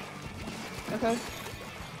 Okay.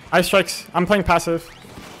 Ice strikes. I'm playing passive.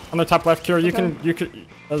 On the top left, Kira, you Okay. can.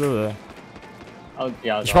 You Oh,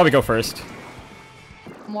 yeah. should probably go first.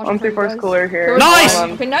 I'm watching I'm for you 3/4 guys. cooler here. Nice! Hold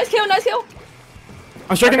on. Okay, nice kill.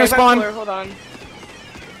 I'm striking Okay, the spawn. Cooler, hold on.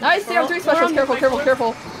 Nice, they have three specials. Careful.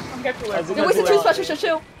 Get cooler. They wasted two specials, just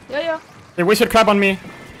chill. Yeah. They wasted crab on me.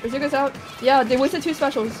 Zuka's out. Yeah, they wasted two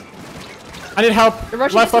specials. I need help. They're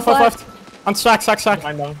rushing Left. into flat. On stack.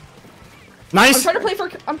 Mind them. Nice.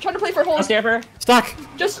 I'm trying to play for hold. Scamper. Stack.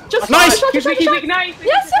 Just Nice! shot. Keep weak, nice.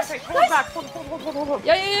 Yes. Hold back. Hold.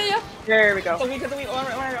 Yeah. There we go.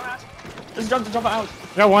 Just jump out.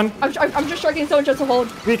 Got one. I'm just striking zone just to hold.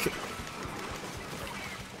 Weak.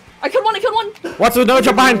 I killed one. What's the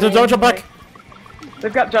dojo behind? The dojo back.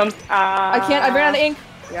 They've got jumps. I can't. I ran out of ink.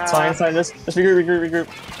 Yeah. It's fine. Just regroup.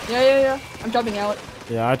 Yeah. I'm jumping out.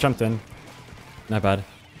 Yeah, I jumped in. Not bad.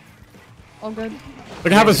 All good. They're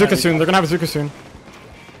gonna have a Zuka soon. They're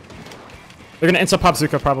gonna insta pop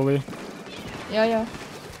Zuka probably. Yeah.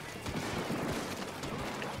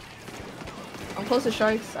 I'm close to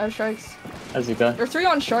strikes. I have strikes. As Zuka. There's three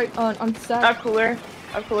on strike on I stack. have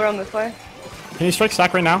cooler on this way. Can you strike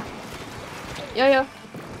stack right now? Yeah.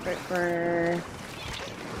 Right for.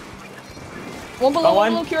 One below, Got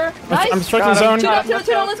one below cure. Nice. I'm striking Got him. zone.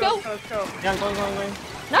 Two down, let's go. Yeah, I'm going.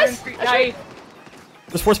 Nice. Nice.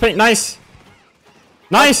 Just force paint. Nice.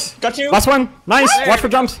 Got you. Last one. Nice. Watch for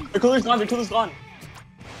jumps. The cooler's gone.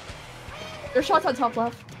 There's shots on top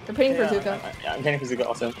left. They're painting for Zuka. Yeah, I'm painting for Zuka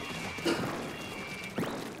also.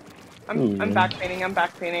 I'm back painting.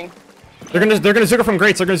 They're gonna Zuka from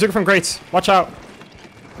grates. Watch out.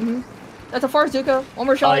 That's a far Zuka. One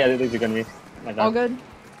more Oh shot. yeah, they're Zuka me. My bad. All good.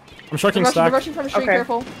 I'm striking They're stack. rushing from street. Okay.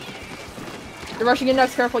 Careful. They're rushing in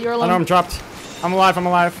next. Careful. You're I alone. know I'm dropped. I'm alive.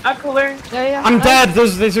 I have cooler. Yeah. I'm Nice. dead.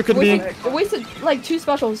 They Zuka me. They wasted like two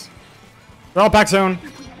specials. They're all back zone.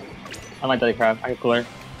 I might die crab. I got cooler.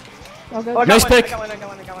 All good. Oh, I got Nice one, pick. I got one, I got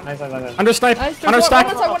one, I got one. Nice. Under snipe. Nice. There's Under one stack.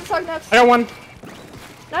 on side next. I got one.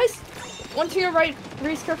 Nice. One to your right.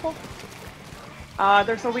 Reese, careful.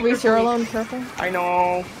 They're so weak. Reese, they're you're so weak. alone. Careful. I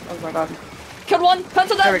know. Oh my god. Killed one.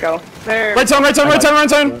 Pencil There we that. go. There. Right zone. Right zone. Right zone. Right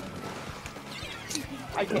zone.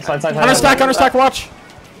 I can't. Side. Under stack. Under stack. Watch.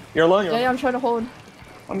 You're alone. You're Yeah, I'm trying to hold.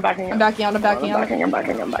 I'm backing up. I'm backing out. I'm backing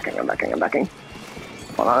out. I'm backing.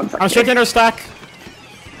 Hold on. I'm shaking under stack.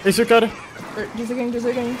 Izuka.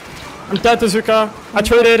 Jizuking. I'm dead to Zuka. I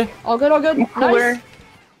traded. All good. Cooler. Nice.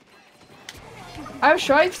 I have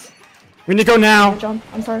strikes. We need to go now. Jump.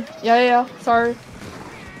 I'm sorry. Yeah. Sorry.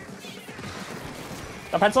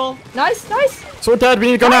 A pencil. Nice. So we're dead. We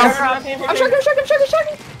need to go now. I'm shocking.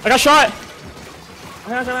 I got shot.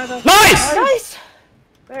 Nice. Nice.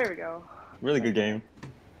 There we go. Really good game.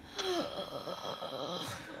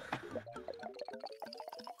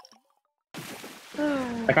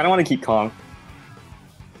 I kind of want to keep calm.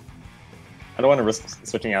 I don't want to risk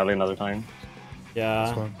switching out another time.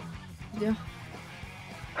 Yeah. fine. Yeah.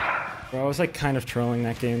 Bro, I was like kind of trolling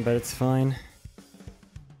that game, but it's fine.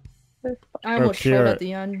 I almost showed at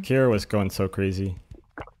the end. Kira was going so crazy.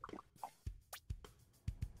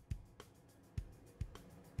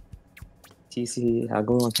 TC, I'll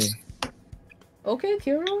go okay. Okay,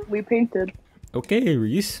 Kira. We painted. Okay,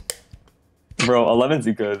 Reese. Bro, 11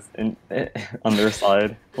 Zukas on their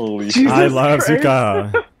side. Holy shit. Jesus I love Christ.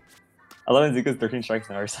 Zuka. 11 Zukas, 13 strikes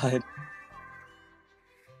on our side.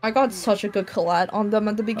 I got such a good collat on them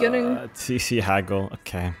at the beginning. CC Haggle.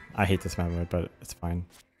 Okay. I hate this map, but it's fine.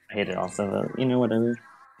 I hate it also, but you know, whatever.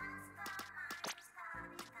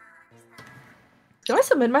 Did I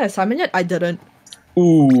submit my assignment yet? I didn't.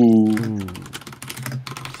 Ooh.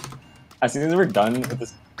 As soon as we're done with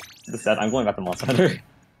this set, I'm going back to Monster Hunter.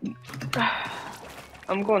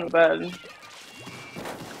 I'm going to bed.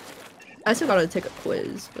 I still gotta take a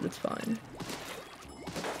quiz, but it's fine.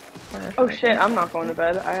 Oh shit, I'm not going to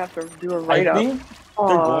bed. I have to do a I write-up.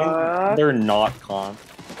 think they're not comp.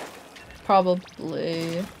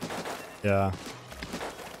 Probably. Yeah.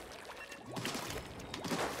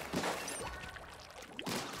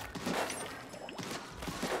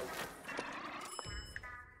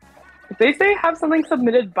 If they say have something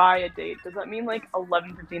submitted by a date, does that mean like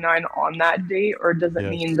 11:59 on that date, or does it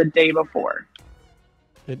Yes. mean the day before?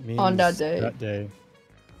 It means On that day. That day.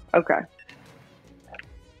 Okay.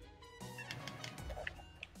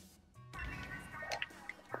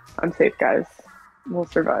 I'm safe, guys. We'll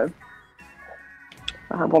survive.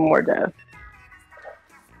 I have one more day.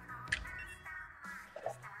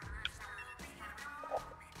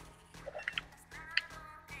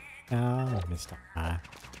 Oh, Mr. I.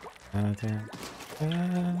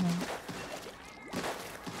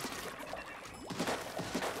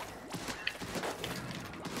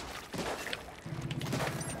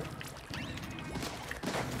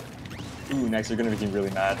 Ooh, next you're gonna make me really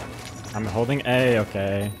mad. I'm holding A,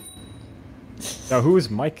 okay. So whose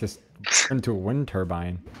mic is turned into a wind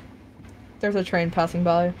turbine? There's a train passing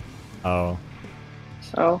by. Oh.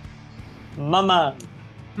 Oh. Mama!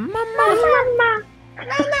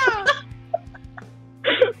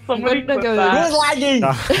 Somebody I'm gonna put go- that. Who's lagging?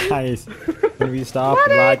 Guys, can we stop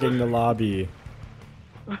lagging the lobby?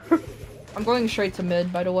 I'm going straight to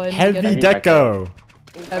mid, by the way. Heavy Get deco!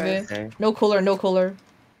 heavy. Okay. No cooler.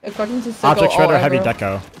 Expecting to sickle Object all shredder, heavy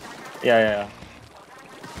aggro. deco. Yeah.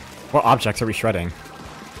 What objects are we shredding?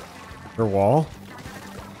 Your wall?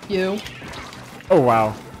 You. Oh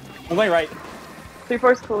wow. I'm going right.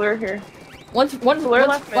 3-4's cooler here. One's Cooler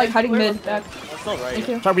left mid, like hiding cooler mid. left Back. I'm still right. Thank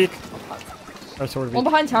you. Shot weak. Or sword One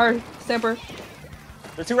weak. behind tower. Stamper.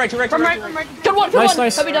 There's two right. From right. Kill one.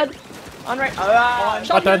 Nice. Heavy dead. On right.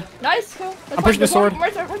 Shot dead. Nice. Cool. That's I'm pushing the sword.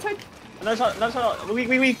 Right side. Another shot.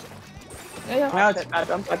 Weak. Yeah.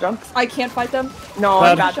 Bad jump. I can't fight them. No,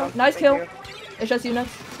 Bad. bad jump. Nice Thank kill. you. It's just you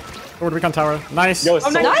next. Sword weak on tower. Nice. Yo, Oh,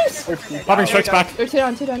 Nice. Popping strikes go. back. They're two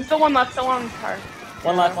down. Still one left. Still on car.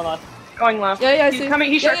 One left. Going left. Yeah, I He's see.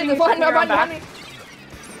 coming. He's yeah, shirking. yeah, behind me. back.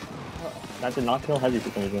 That did not kill heavy for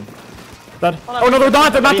some reason. Dead. Hold on. Oh no, they're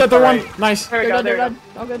not. They're not dead. They're one. Right. Nice. There we They're go. dead. There They're we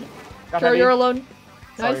dead. go. All good. Got Sure, heavy. you're alone.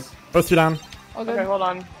 Sorry. Nice. Both two down. All good. Okay, hold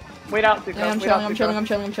on. Wait out, Zuko. Yeah, I'm Wait out, chilling.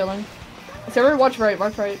 Zuko. I'm chilling. Sarah, watch right.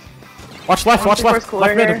 Watch left. One Watch super left. cooler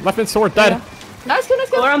Left mid. here. Left mid sword. Dead. Yeah. Nice kill.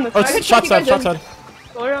 Cooler on the Oh, side. it's shot you guys side. in. Shot side.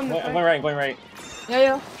 Cooler on the I'm side. going right.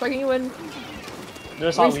 Yeah. Striking you in.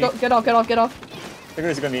 There's a Reese, go, shot. get off. Figure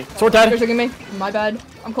it's gonna be. Sword You're dead. striking me. My bad.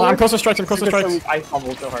 I'm cold. I'm close to strikes. I'm close to strikes. I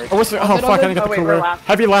fumbled so hard. Oh, what's the? All Oh good, all fuck! I good. didn't get Oh, the wait, we're cooler. left.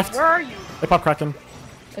 Heavy left. Where are you? They pop Kraken.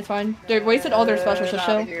 It's fine. They wasted all their specials. Just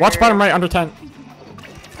chill. Watch bottom right under tent.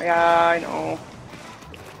 Yeah, I know.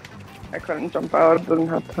 I couldn't jump out. Didn't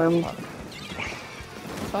have time.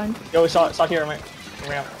 Fine. Yo, shot here, right?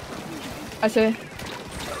 Ramp. I see.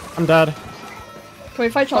 I'm dead. Can we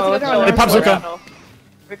fight shots Oh, together? no, Or Hey, no? pop no, Zuka. no.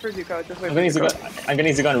 Wait for Zuko. Just wait I'm for getting Zuko. Zuka. I'm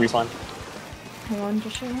getting Zuka and respawn. Hang on,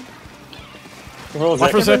 just show. Where was Watch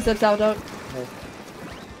it? for Zip. Zips out.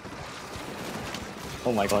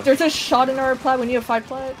 Oh my god. There's a shot in our plat. We need a 5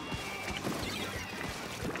 plat.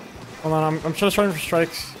 Hold on, I'm just trying for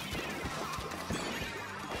strikes.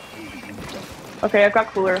 Okay, I've got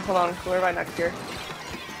cooler. Hold on, cooler right next here.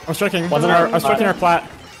 I'm striking. Wasn't I'm striking our plat.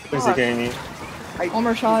 There's Zuka in me. One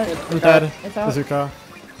more shot. I'm dead. It's out. Bazooka.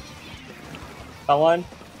 That one.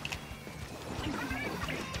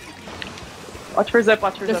 Watch for zip.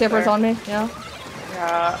 Watch for The zip. Zipper's there. on me. Yeah.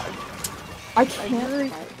 Yeah. I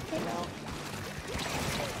can't.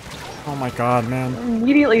 Oh my god, man.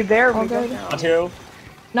 Immediately there. All We go good. down. On two.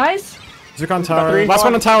 Nice. Bazooka on tower. three. Last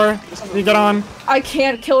one on tower. You get on. I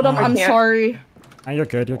can't kill them. I I'm can't. sorry. Ah, you're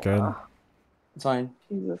good, you're good. It's fine.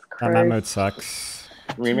 Jesus That map Christ. mode sucks.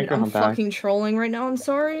 Remake or I'm hunt back. fucking trolling right now. I'm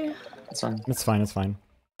sorry. It's fine. It's fine, it's fine.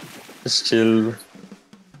 Just chill.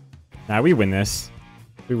 Nah, we win this.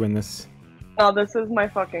 We win this. No, this is my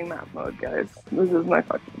fucking map mode, guys. This is my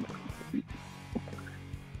fucking map mode.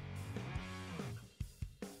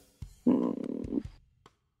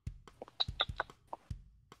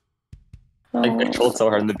 I trolled so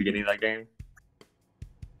hard in the beginning of that game.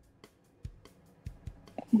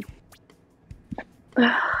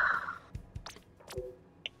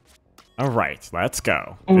 Alright, let's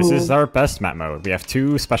go. This is our best map mode. We have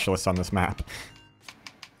 2 specialists on this map.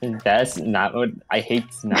 Best map mode. I hate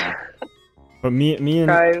map. But me and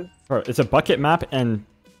Guys, bro, it's a bucket map and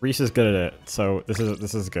Reese is good at it. So this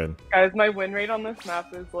is good. guys, my win rate on this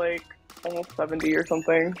map is like almost 70 or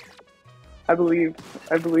something. I believe.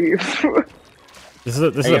 I believe. This is a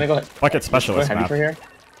Are you gonna go bucket going specialist heavy map. for here?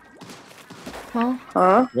 Huh?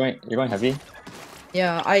 Huh? You're going heavy?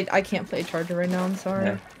 Yeah. I can't play Charger right now. I'm sorry.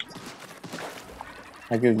 Yeah.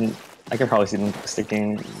 I could probably see them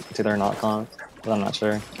sticking to their not comp, but I'm not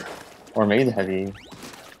sure. Or maybe the heavy.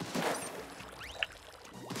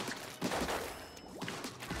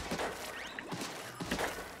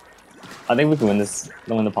 I think we can win this.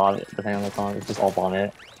 Win the pot, depending on the comp. It's just all bomb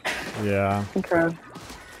it. Yeah. Okay.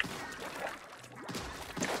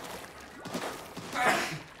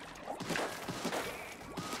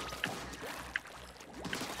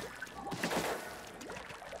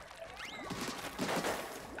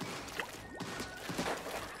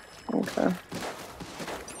 Okay.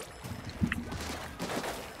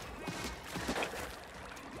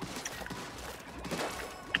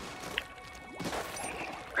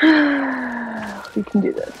 We can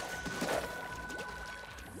do this.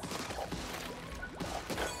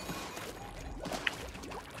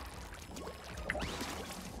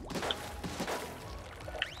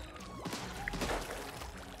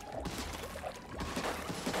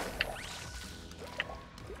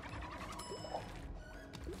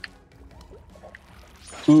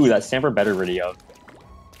 Ooh, that Stamper better video.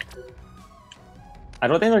 I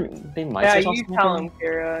don't think they might Yeah, switch off you Stamper. tell him,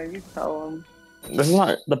 Kira. You tell him. This is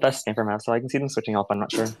not the best Stamper map, so I can see them switching off. I'm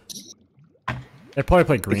not sure. They probably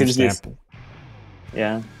play It green could just be a stamp.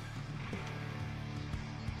 Yeah.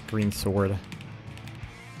 Green sword.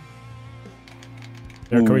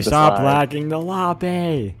 There, can Ooh, we the stop slide. lagging the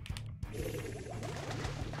lobby?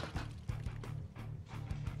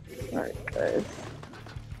 Alright, guys.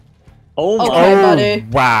 Oh my. Okay, buddy.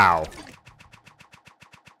 Wow.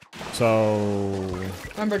 So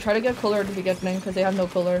Remember, try to get cooler at the beginning because they have no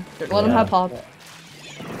cooler. Let them Yeah. have pop.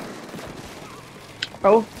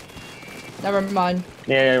 Oh, Never mind.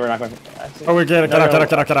 Yeah, we're not going. oh, we get it. Get out, get out,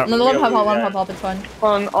 get out, get out. No, let them have pop. Let them Yeah. have pop. It's fine.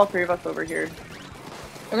 on all three of us over here.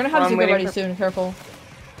 We're gonna have I'm Zuko waiting ready for- soon. Careful.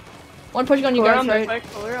 One pushing on you Cooler guys, on this right? way,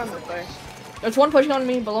 cooler on this way. There's one pushing on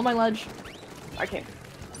me below my ledge. I can't.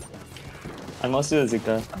 I'm mostly the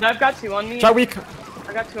Zuka. I've got two on me. Shot weak.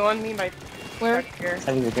 I got two on me by Where? back here.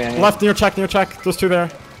 Heavy Zuka. Yeah. Left near check, near check. There's 2 there.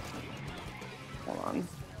 Hold on.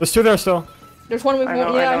 There's 2 there still. There's one weak. I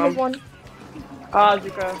know, Yeah, I know. here's one. Ah,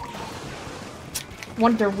 Zuka.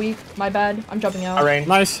 One, they're weak. My bad. I'm jumping out. Rain.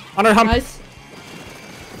 Nice. Under hump. Nice.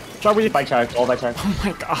 Shot weak. Bike check. All bike check. Oh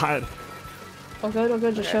my god. Oh good, oh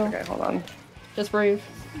good. Just Okay, chill. okay, hold on. Just brave.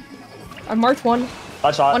 I marked one.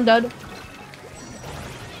 Bad shot. One dead.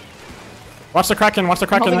 Watch the Kraken. Watch the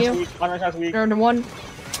helping Kraken. you. Weak. One right weak. They're under one.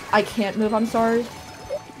 I can't move. I'm sorry.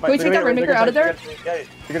 Can we take that Rainmaker out of there? Yeah, you're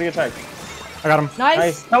gonna get checked. I got him.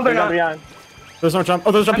 Nice. No, they're You're not. beyond. There's no jump.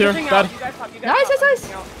 Oh, there's a jump I'm here. pushing Dead. out. You guys pop, you guys Nice, pop. nice, I'm nice.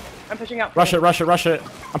 pushing out. I'm pushing out. Rush it, rush it, rush it.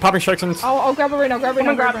 I'm popping strikes and. I'll grab it right now. Grab it right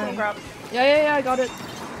now. Someone grab, Grab it someone right now. grab. Yeah, I got it.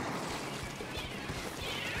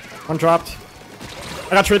 One dropped.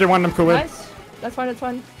 I got traded one. I'm cool with. Nice. That's fine. That's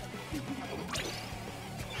fine.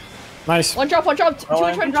 Nice. One drop. Two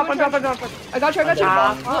in trench. Drop. I got you.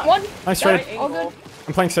 One. Nice trade. All good.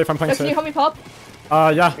 I'm playing safe. I'm playing Guys, can you safe. help me pop?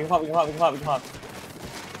 Yeah. We can pop.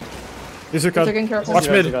 Izuka. Taking careful. Watch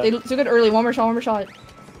mid. They took it early. One more shot.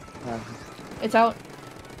 Yeah. It's out.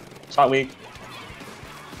 Shot weak.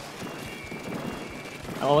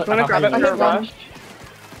 I'm gonna grab it I for a hit one. rush.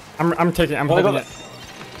 I'm holding it.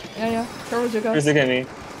 Yeah. Careful, Zuko. Here's the gimme.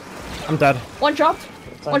 I'm dead. One dropped.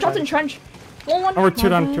 One dropped in trench. One. Oh, we're two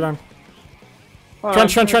down. Hold on.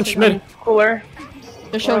 Trench, mid. Cooler.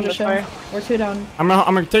 Just We're on show. this way. We're 2 down.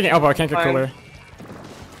 I'm taking elbow. I can't get Fine. cooler.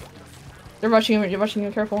 They're rushing you. You're rushing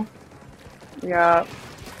you. Careful. Yeah.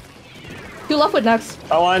 2 left with next.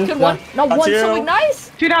 Got one. Good one. No, Got one. two. So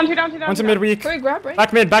nice. Two down. One's a mid weak. Hurry, grab, right?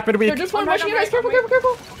 Back mid weak. They're just one Right, rushing you right, guys. right,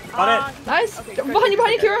 Careful. Got it. Nice. Okay, Behind you,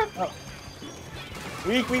 Kira.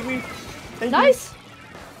 Weak. Thank Nice.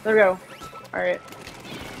 There we go. Alright.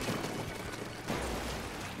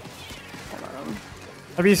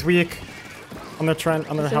 Heavy's weak. On their trend,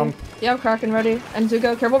 on their helm. Yeah, I'm cracking ready. And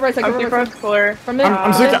Zuko, careful right side. I'm Careful super right side. cooler. From mid.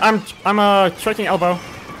 I'm Zuka. I'm striking elbow.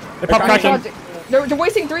 They pop Kraken. They're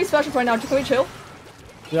wasting 3 specials right now. Can we chill?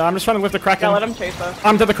 Yeah, I'm just trying to lift the Kraken. Yeah, let him chase us.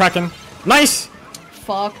 I'm to the Kraken. Nice.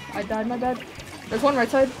 Fuck. I died. My bad. There's one right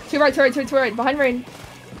side. Two right. Behind rain.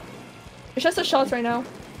 It's just the shots right now.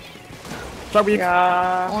 Shot weak.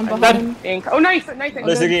 Yeah. One I'm behind. ink. Oh, nice.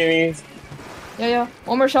 There's the gimme. Yeah.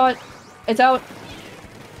 One more shot. It's out.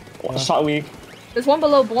 Shot weak. There's one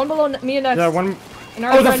below me and next. Yeah, one. In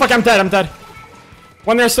our Oh, the trench. fuck! I'm dead.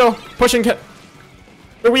 One there still pushing. They're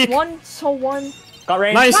weak. One. Got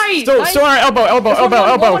range. Nice. Nice. Still on our elbow.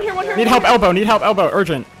 One here, Need help. Elbow.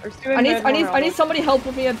 Urgent. There's two in I mid, one need out. somebody help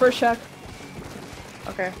with me at first check.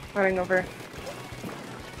 Okay, running over.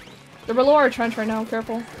 They're below our trench right now.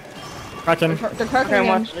 Careful. Kraken. They're cracking Okay, again.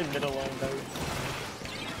 watch. Middle one, guys.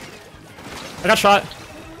 I got shot.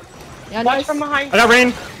 Yeah, Watch nice. from behind. I got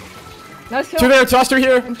rain. Nice kill. 2 there. Toss 2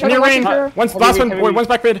 here. I'm trying Near to watch rain. him here. One's Heavy, last one. heavy. One's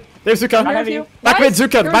back mid. They have Zuka. I have you. Back mid Nice.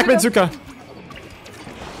 Zuka. Here, Back mid Zuka.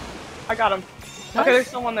 I got him. Nice. Okay, there's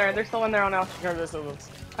still one there. There's still one there on us. Grab this, over.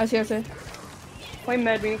 I see. Play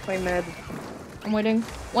mid. We need to play mid. I'm waiting.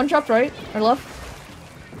 One dropped right or left.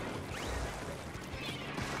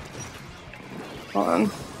 Hold on.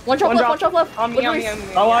 One drop left. On me. With On Reese.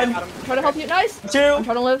 me. Got one. I got him. I'm trying to help you. Nice. 2. I'm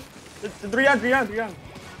trying to live. 3 on.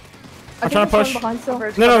 I I'm think trying to there's push. one behind still.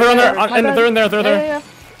 Coverage, No, they're in there. coverage. My bad. They're in there. They're there. Yeah.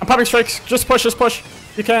 I'm popping strikes. Just push.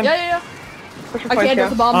 You can. Yeah. Push your I point, can't yeah. do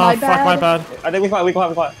the bomb. Oh My fuck, my bad. I think we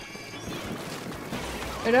caught.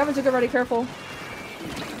 They haven't took it ready. Careful.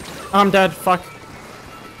 I'm dead. Fuck.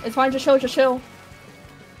 It's fine. Just chill.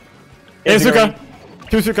 Hey, It's Zuka.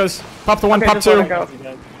 2 Zukas. Pop the one. Okay, Pop just let 2. it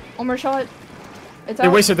go. One more shot. It's They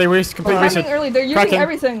out. wasted. Completely Cracking wasted. early. They're using Kraken.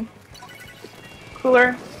 everything.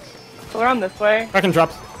 Cooler on this way. Kraken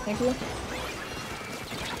dropped. Thank you.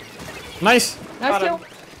 Nice. Nice Got kill. him.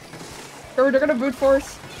 They're gonna brute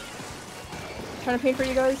force. Trying to paint for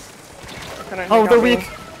you guys. Oh, they're weak.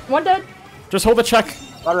 One dead. Just hold the check.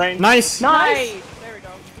 Got range. Nice. Nice. There we go.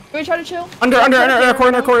 Can we try to chill? Under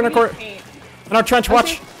court. Paint. In our trench. I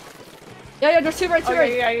Watch. see. Yeah. There's 2 right.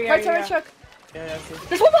 Okay, yeah, Right side, yeah. right check. Yeah, I see.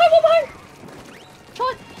 There's one behind.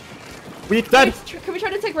 Shot. Weak. Dead. Can we try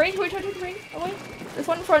to take range? Can we try to take range away? There's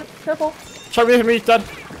one in front. Careful. Shot weak. Dead.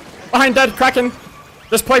 Behind. Dead. Kraken.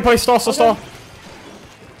 Just play. Stall.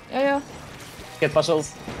 Yeah. Get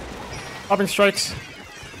specials. Popping strikes.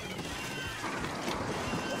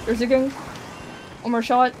 They're zigging. One more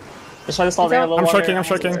shot. Just try to stall It's rain a out. little I'm longer.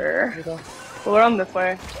 striking. Cooler on this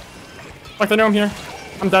way. Like they know I'm here.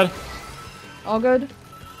 I'm dead. All good.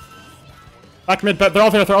 Back mid. They're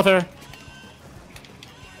all there.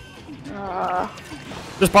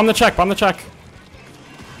 Just bomb the check.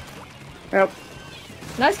 Yep.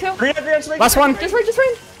 Nice kill. Green, Last one. Just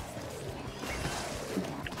rain.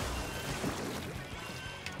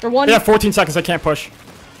 They're one. Yeah, 14 seconds. I can't push.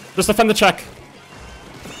 Just defend the check.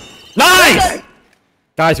 Nice!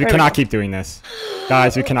 Guys, we cannot keep doing this. I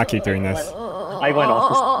went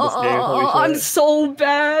off this game. Holy shit. I'm so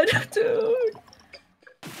bad, dude.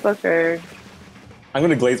 It's okay. I'm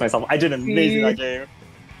gonna glaze myself. I did amazing that game.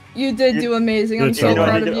 You did do amazing. I'm Good so job.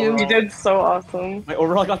 proud You of did you. You did so awesome. My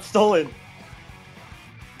overall got stolen.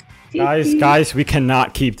 Guys, we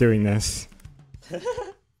cannot keep doing this.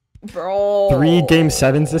 Bro. 3 game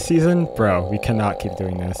 7s this season? Bro, we cannot keep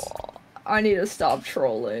doing this. I need to stop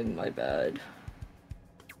trolling. My bad.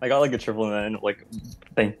 I got like a triple and then like,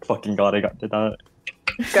 thank fucking god I did that.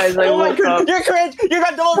 Guys, I Oh my woke god, up. you're cringe! You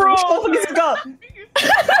got double Bro. fucking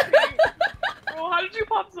Bro, how did you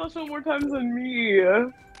pop social more times than me?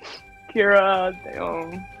 Kira,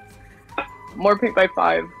 damn. More pink by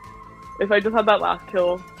 5. If I just had that last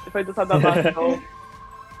kill.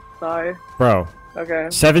 Die. Bro. Okay.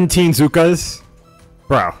 17 Zukas?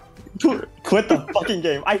 Bro. Quit the fucking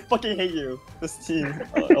game. I fucking hate you. This team.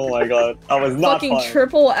 Oh my god. That was not Fucking fun.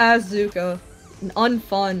 triple Azuka.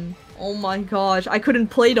 Unfun. Oh my gosh. I couldn't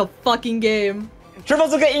play the fucking game. Triple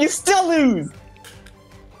Zuka and you still lose!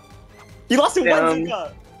 You lost to one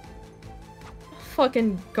Zuka!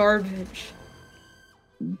 Fucking garbage.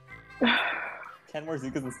 10 more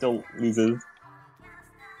Zukas and still loses.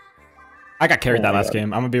 I got carried Oh that my last God.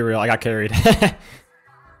 game. I'm gonna be real. I got carried.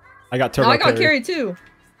 I got turbo I got carried. carried too.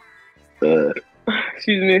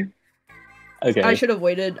 Excuse me. Okay. I should have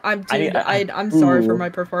waited. I'm Ooh. sorry for my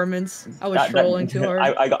performance. I was trolling too hard.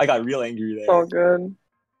 I got real angry It's there. all good.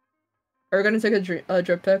 Are we gonna take a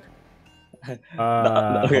drip pick? Okay.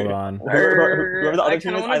 Hold on. Whoever the I other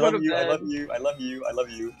team kinda is, wanna I go love to you, I bed. love you, I love you, I love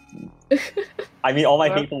you. I mean all my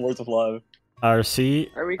What? hateful words of love. C.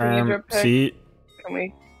 Are we can you drip pick? C. Can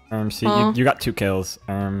we? C. Huh? You got 2 kills.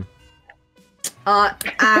 7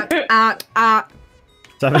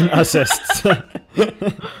 assists.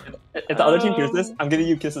 If the other team hears this, I'm giving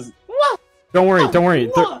you kisses. Don't worry. Don't worry.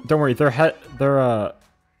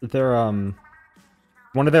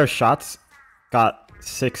 One of their shots got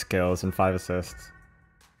 6 kills and 5 assists.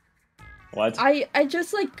 What? I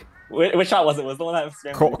just like Which shot was it? Was the one that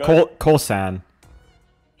spammed Zuka? Cole San.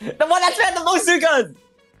 The one that spammed the most Zukas!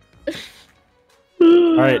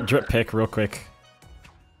 Alright, drip pick real quick.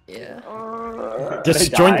 yeah.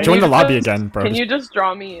 Just Did I die? join the you lobby just- again, bro. Can you just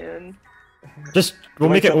draw me in? Just we'll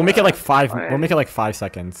Do I make it kill- like 5 Fine. we'll make it like 5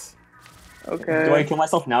 seconds. Okay. Do I kill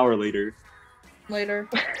myself now or later? Later.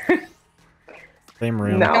 Same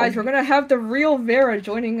room. No. Guys, we're gonna have the real Vera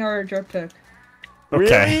joining our drip pick. Okay.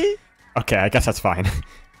 Really? Okay, I guess that's fine.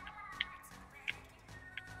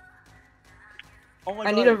 Oh my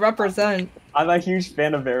I god. need to represent. I'm a huge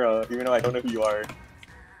fan of Vera, even though I don't know who you are.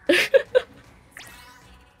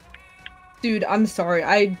 Dude, I'm sorry.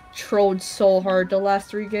 I trolled so hard the last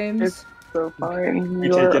 3 games. It's so fine. We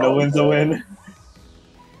You take are it, a all win's a good. win.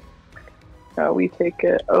 Yeah, we take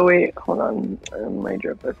it. Oh wait, hold on. My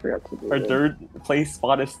drip, I forgot to do Our this. 3rd place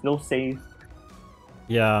spot is still safe.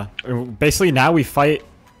 Yeah. Basically now we fight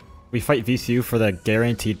VCU for the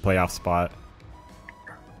guaranteed playoff spot.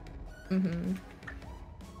 Mm-hmm.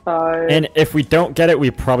 And if we don't get it,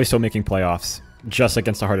 we're probably still making playoffs. Just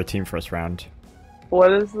against a harder team first round.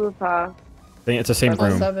 What is the path? I think it's the same All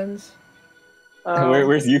room. 7s.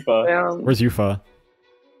 Where's Yufa? Damn. Where's Yufa?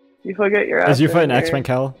 You forget your ass. Is Yufa in an here. X-Rank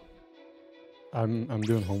Hell? I'm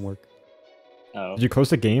doing homework. Oh. Did you close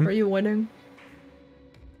the game? Are you winning?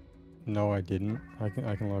 No, I didn't. I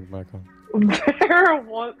can log back on. There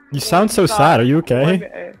was. You sound so sad. Are you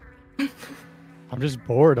okay? I'm just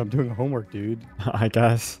bored. I'm doing homework, dude. I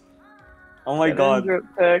guess. Oh my god. Drip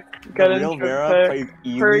pick. The Get in real drip Vera pick. plays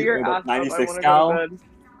easy Hurry your with ass a up. I 96 wanna cal. go to bed.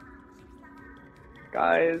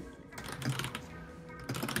 Guys.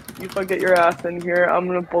 Yufa, get your ass in here. I'm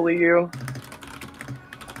gonna bully you.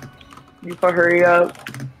 Yufa, hurry up.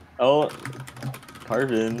 Oh,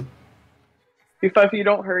 Carvin. Yufa, if you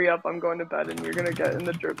don't hurry up, I'm going to bed and you're gonna get in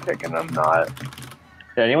the drip pick and I'm not.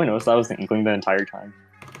 Did anyone notice I was inkling the entire time?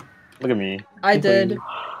 Look at me. I did.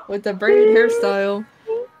 With the braided hairstyle.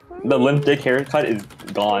 The limp dick haircut is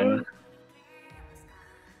gone.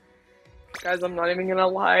 Guys, I'm not even gonna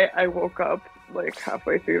lie. I woke up like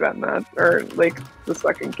halfway through that match, or like the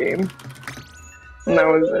second game. And that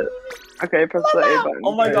was it. Okay, press the A button.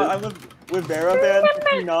 Oh my guys. god, I'm with Vera fan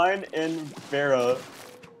 59 and Vera.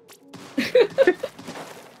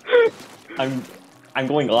 I'm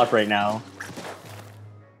going off right now.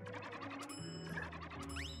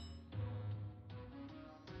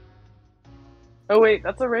 Oh wait,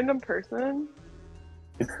 that's a random person?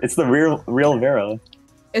 It's the real Vera.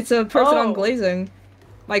 It's a person Oh. I'm glazing.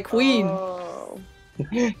 My queen. Oh.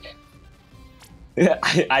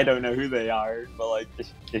 I don't know who they are, but like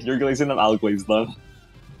if you're glazing them, I'll glaze them.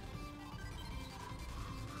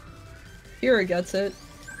 Kira gets it.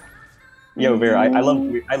 Yo, Vera,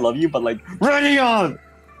 I love you, but like ready on.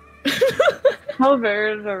 Tell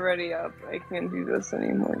Vera's already up. I can't do this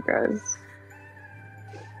anymore, guys.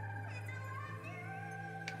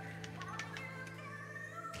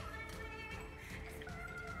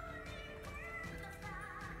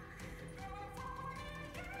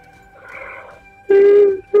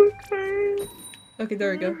 Okay. Okay,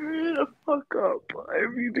 there we go. Hurry the fuck up. I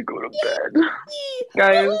need to go to bed.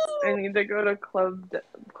 Guys, I need to go to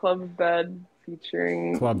club bed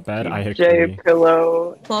featuring Club bed, I J agree.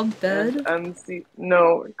 Pillow Club bed. and MC.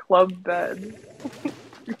 No, club bed.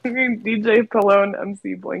 DJ Pillow and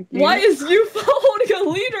MC Blanky. Why is you holding a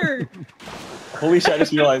leader? Holy shit! I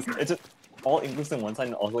just realized it's just all English on one side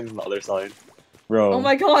and all English on the other side, bro. Oh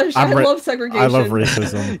my gosh, I love segregation. I love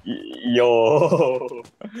racism. Yo.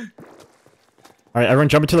 All right, everyone,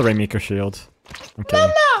 jump into the Rainmaker shield. Okay.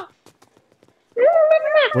 Mama!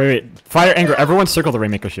 Wait. Fire anger. Everyone circle the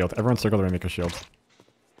Rainmaker shield. Everyone circle the Rainmaker shield.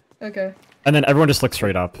 Okay. And then everyone just look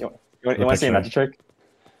straight up. You want to see a magic trick?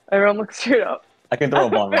 Everyone look straight up. I can throw a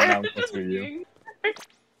bomb right now with you.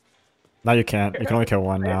 Now you can't. You can only kill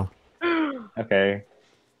one now. Okay.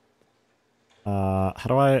 How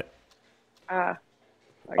do I? Ah.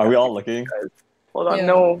 Are we all looking? Hold on, Yeah.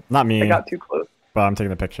 no. Not me. I got too close. But I'm taking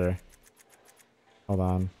the picture. Hold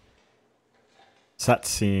on. Set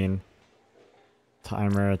scene.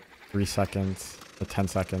 Timer 3 seconds to 10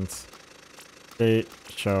 seconds. Date,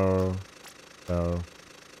 show, go.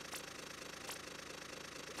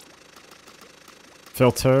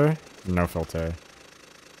 Filter, no filter.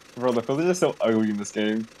 Bro, the filters are so ugly in this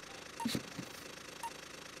game.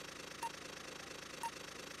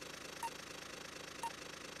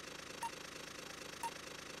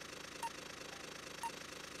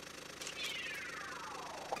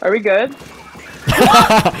 Are we good?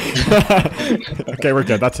 Okay, we're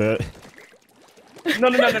good. That's it. No,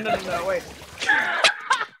 wait.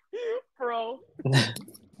 Bro.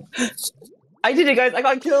 I did it, guys! I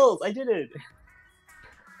got kills! I did it!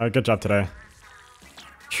 Good job today.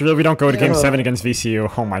 Surely we don't go to game 7 against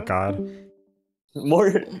VCU. Oh my god.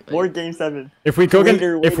 More game 7. If we go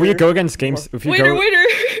Waiter, against, if we waiter. go against games, if we Waiter, go, waiter!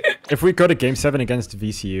 if we go to game 7 against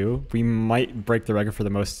VCU, we might break the record for the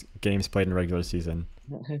most games played in a regular season.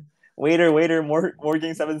 Waiter, more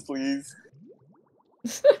game 7s, please.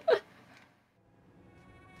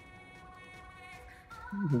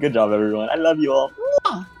 Good job, everyone. I love you all.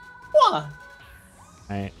 Mwah! Mwah!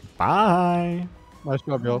 Alright, bye. Nice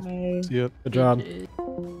job, y'all. See ya. Good job.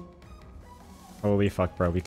 Holy fuck, bro. We